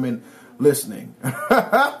there are women listening.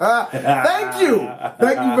 Thank you.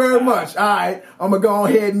 Thank you very much. All right. I'm going to go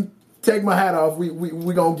ahead and take my hat off.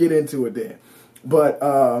 We're going to get into it then. But,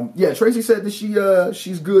 yeah, Tracy said that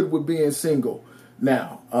she's good with being single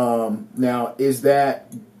now. Now, is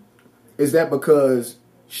that because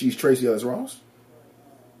she's Tracy Ellis Ross?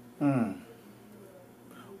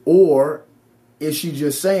 Or is she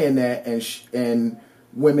just saying that and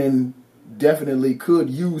women definitely could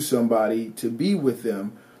use somebody to be with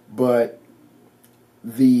them, but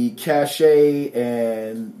the cachet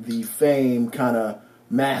and the fame kind of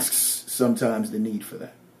masks sometimes the need for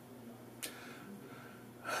that?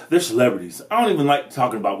 They're celebrities. I don't even like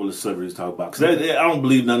talking about what the celebrities talk about because I don't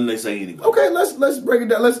believe nothing they say anyway. Okay, let's break it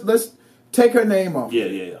down. Let's take her name off.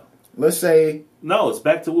 Yeah. Let's say No, it's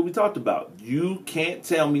back to what we talked about. You can't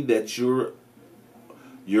tell me that you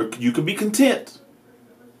can be content.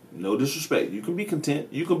 No disrespect. You can be content.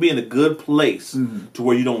 You can be in a good place to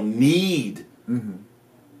where you don't need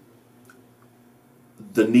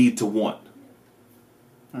the need to want.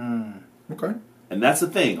 okay. And that's the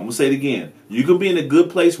thing. I'm going to say it again. You can be in a good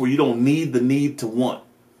place where you don't need the need to want.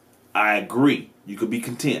 I agree. You can be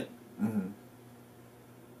content.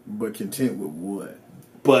 But content with what?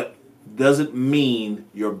 But doesn't mean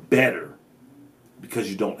you're better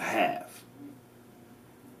because you don't have.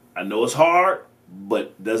 I know it's hard,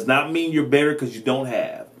 but does not mean you're better because you don't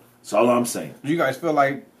have. That's all I'm saying. Do you guys feel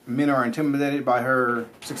like men are intimidated by her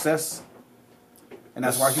success? And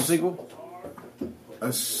that's why she's single?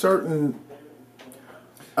 A certain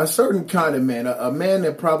kind of man, a man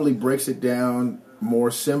that probably breaks it down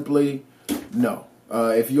more simply, no.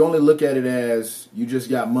 If you only look at it as you just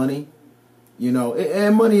got money,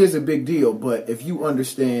 and money is a big deal, but if you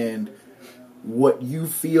understand what you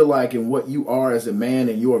feel like and what you are as a man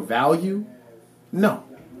and your value, no.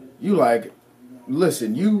 You like,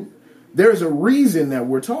 listen, there's a reason that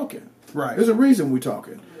we're talking. Right. There's a reason we're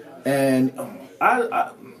talking. And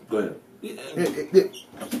I go ahead.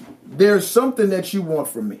 There's something that you want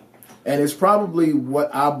from me. And it's probably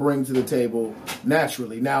what I bring to the table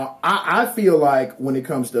naturally. Now, I feel like when it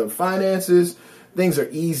comes to finances, things are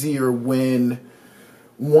easier when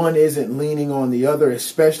one isn't leaning on the other,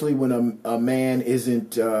 especially when a man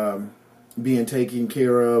isn't being taken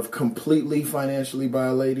care of completely financially by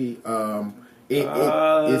a lady.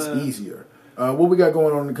 It's easier. What we got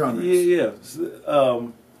going on in the comments? Yeah.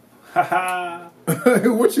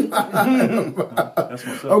 What you lying about? That's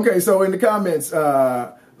what's up. Okay, so in the comments,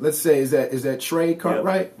 let's say, is that Trey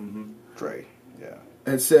Cartwright? Yep. Trey, yeah.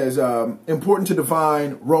 It says, important to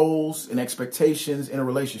define roles and expectations in a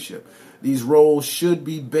relationship. These roles should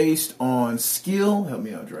be based on skill. Help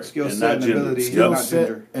me out, Dre. Skill And set not and gender. ability, Skill not set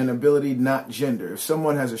gender. and ability, not gender. If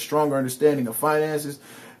someone has a stronger understanding of finances,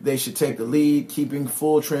 they should take the lead, keeping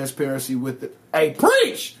full transparency with it. Hey,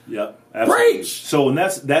 preach! Yep. Absolutely. Preach! So, and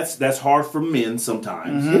that's hard for men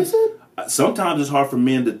sometimes. Is it? Sometimes it's hard for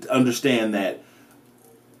men to understand that.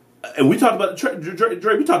 And we talked about Dre.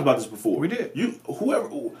 We talked about this before. We did. You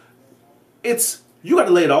got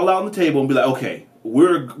to lay it all out on the table and be like, okay,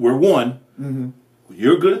 we're one.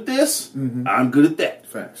 You're good at this. I'm good at that.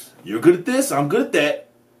 Facts. You're good at this. I'm good at that.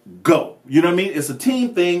 Go. You know what I mean? It's a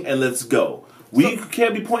team thing, and let's go. We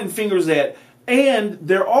can't be pointing fingers at. And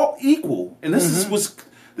they're all equal. And this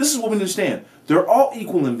is what we understand. They're all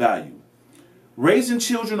equal in value. Raising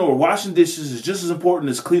children or washing dishes is just as important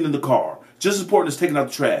as cleaning the car. Just as important as taking out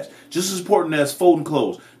the trash. Just as important as folding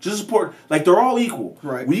clothes. Just as important. Like, they're all equal.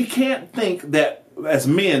 Right. We can't think that as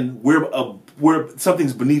men we're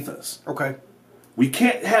something's beneath us. Okay. We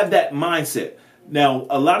can't have that mindset. Now,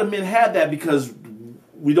 a lot of men have that because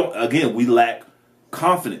we lack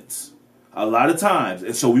confidence a lot of times.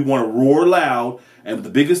 And so we want to roar loud. And the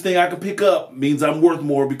biggest thing I can pick up means I'm worth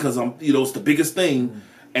more because it's the biggest thing.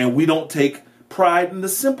 And we don't take pride in the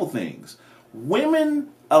simple things. Women,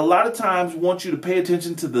 a lot of times, want you to pay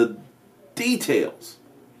attention to the details,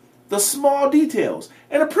 the small details,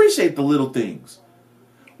 and appreciate the little things.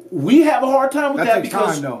 We have a hard time with that takes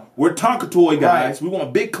because time, though. we're Tonka toy guys. Right. We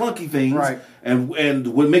want big clunky things, Right. and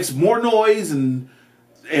what makes more noise and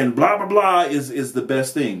blah blah blah is the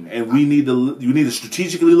best thing. And you need to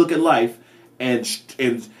strategically look at life, and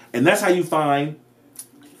that's how you find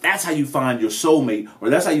That's how you find your soulmate, or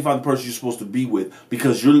that's how you find the person you're supposed to be with,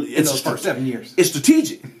 because it's those first 7 years. It's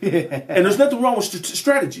strategic, and there's nothing wrong with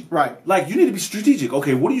strategy. Right. Like, you need to be strategic.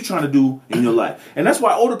 Okay, what are you trying to do in your life? And that's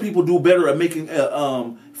why older people do better at making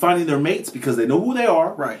finding their mates, because they know who they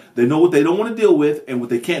are. Right. They know what they don't want to deal with and what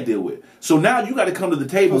they can't deal with. So now you got to come to the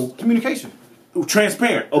table. Communication.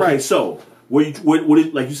 Transparent. Okay, Right. so what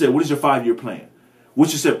like you said, what is your 5-year plan?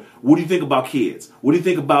 What's your step? What do you think about kids? What do you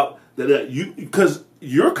think about that? Because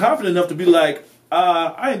you're confident enough to be like,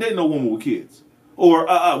 I ain't dating no woman with kids, or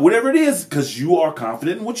whatever it is, because you are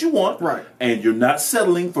confident in what you want, right? And you're not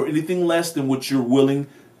settling for anything less than what you're willing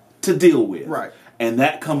to deal with, right? And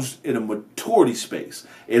that comes in a maturity space.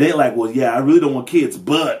 It ain't like, well, yeah, I really don't want kids,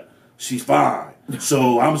 but she's fine,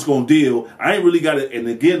 so I'm just gonna deal. I ain't really got to. And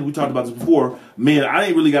again, we talked about this before, man. I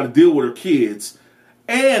ain't really got to deal with her kids.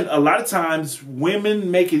 And a lot of times, women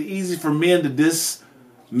make it easy for men to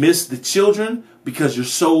dismiss the children because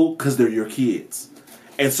they're your kids.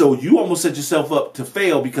 And so you almost set yourself up to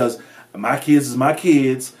fail, because my kids is my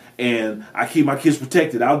kids, and I keep my kids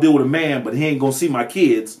protected. I'll deal with a man, but he ain't going to see my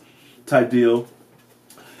kids type deal.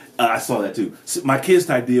 I saw that too. My kids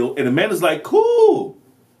type deal. And the man is like, cool.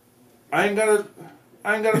 I ain't got to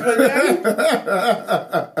play daddy.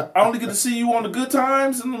 I only get to see you on the good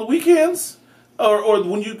times and on the weekends. Or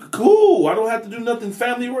when you cool, I don't have to do nothing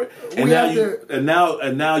family work. And now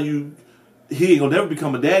he ain't gonna never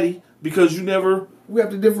become a daddy, because you never. We have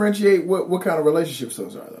to differentiate what kind of relationships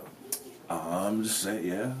those are, though. I'm just saying,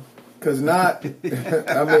 yeah. Because not, I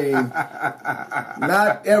mean,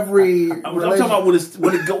 not every. I'm talking about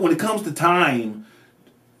when it comes to time.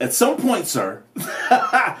 At some point, sir,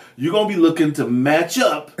 you're gonna be looking to match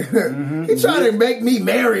up. He's trying to make me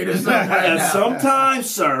married or something right now. Sometimes,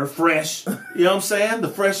 sir, fresh. You know what I'm saying? The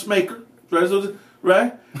fresh maker,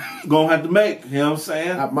 right? Gonna have to make. You know what I'm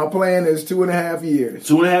saying? My plan is 2.5 years.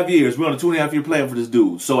 2.5 years. We're on a 2.5 year plan for this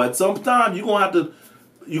dude. So at some time, you're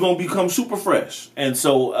gonna become super fresh. And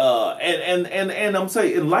so, and I'm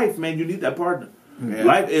saying, in life, man, you need that partner. Yeah.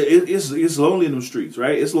 Life, it's lonely in the streets,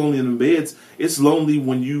 right? It's lonely in the beds. It's lonely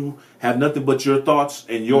when you have nothing but your thoughts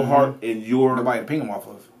and your heart and your nobody to ping them off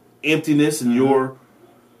of emptiness and your.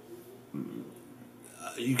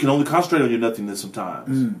 You can only concentrate on your nothingness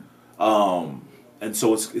sometimes, and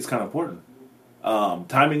so it's kind of important.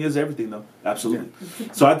 Timing is everything, though. Absolutely.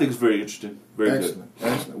 Yeah. So I think it's very interesting. Very excellent. Good.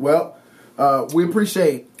 Excellent. Well, we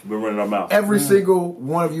appreciate. We're running our mouth. Every single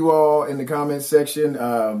one of you all in the comments section.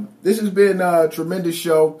 This has been a tremendous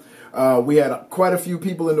show. We had quite a few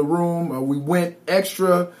people in the room. We went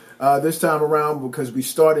extra this time around because we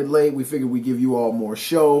started late. We figured we'd give you all more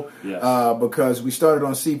show because we started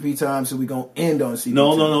on CP time, so we're going to end on CP time.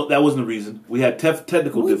 No. That wasn't the reason. We had technical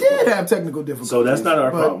difficulties. We did have technical difficulties. So that's not our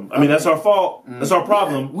problem. I mean, that's our fault. That's our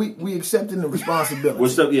problem. We accepting the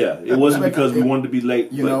responsibility. It wasn't because we wanted to be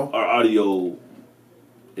late. You know, our audio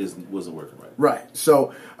wasn't working right. Right.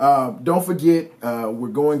 So don't forget, we're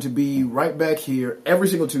going to be right back here every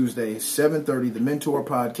single Tuesday, 7:30, the Mentour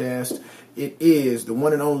Podcast. It is the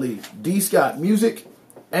one and only D. Scott Music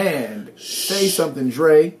and Say Something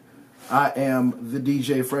Dre. I am the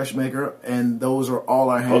DJ Freshmaker, and those are all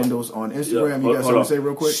our handles on Instagram. You got something to say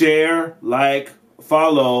real quick? Share, like,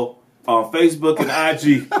 follow on Facebook and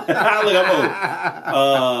IG. Look, I'm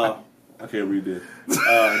old. I can't read this.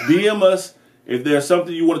 DM us if there's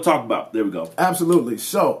something you want to talk about. There we go. Absolutely.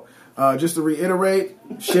 So, just to reiterate,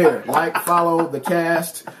 share, like, follow the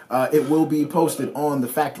cast. It will be posted on the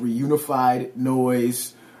Factory Unified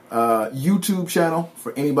Noise YouTube channel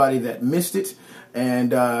for anybody that missed it.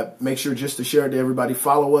 And make sure just to share it to everybody.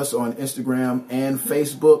 Follow us on Instagram and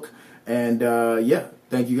Facebook. And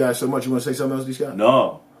thank you guys so much. You want to say something else, D. Scott?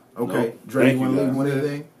 No. Okay. No. Dre, you want to leave with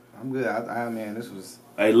anything? I'm good. Man, this was...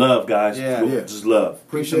 Hey, love, guys. Yeah. Just love.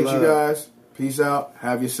 Appreciate you guys. Peace out.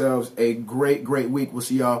 Have yourselves a great, great week. We'll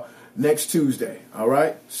see y'all next Tuesday. All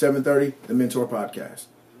right? 7:30, the Mentor Podcast.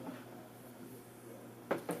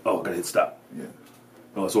 Oh, I gotta hit stop. Yeah.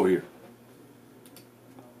 Oh, it's over here.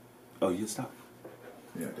 Oh, you hit stop?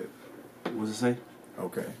 Yeah, I did. What does it say?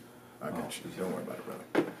 Okay. I got you. Don't worry about it,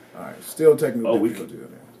 brother. All right. Still technical difficulty.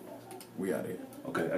 We out here. Okay.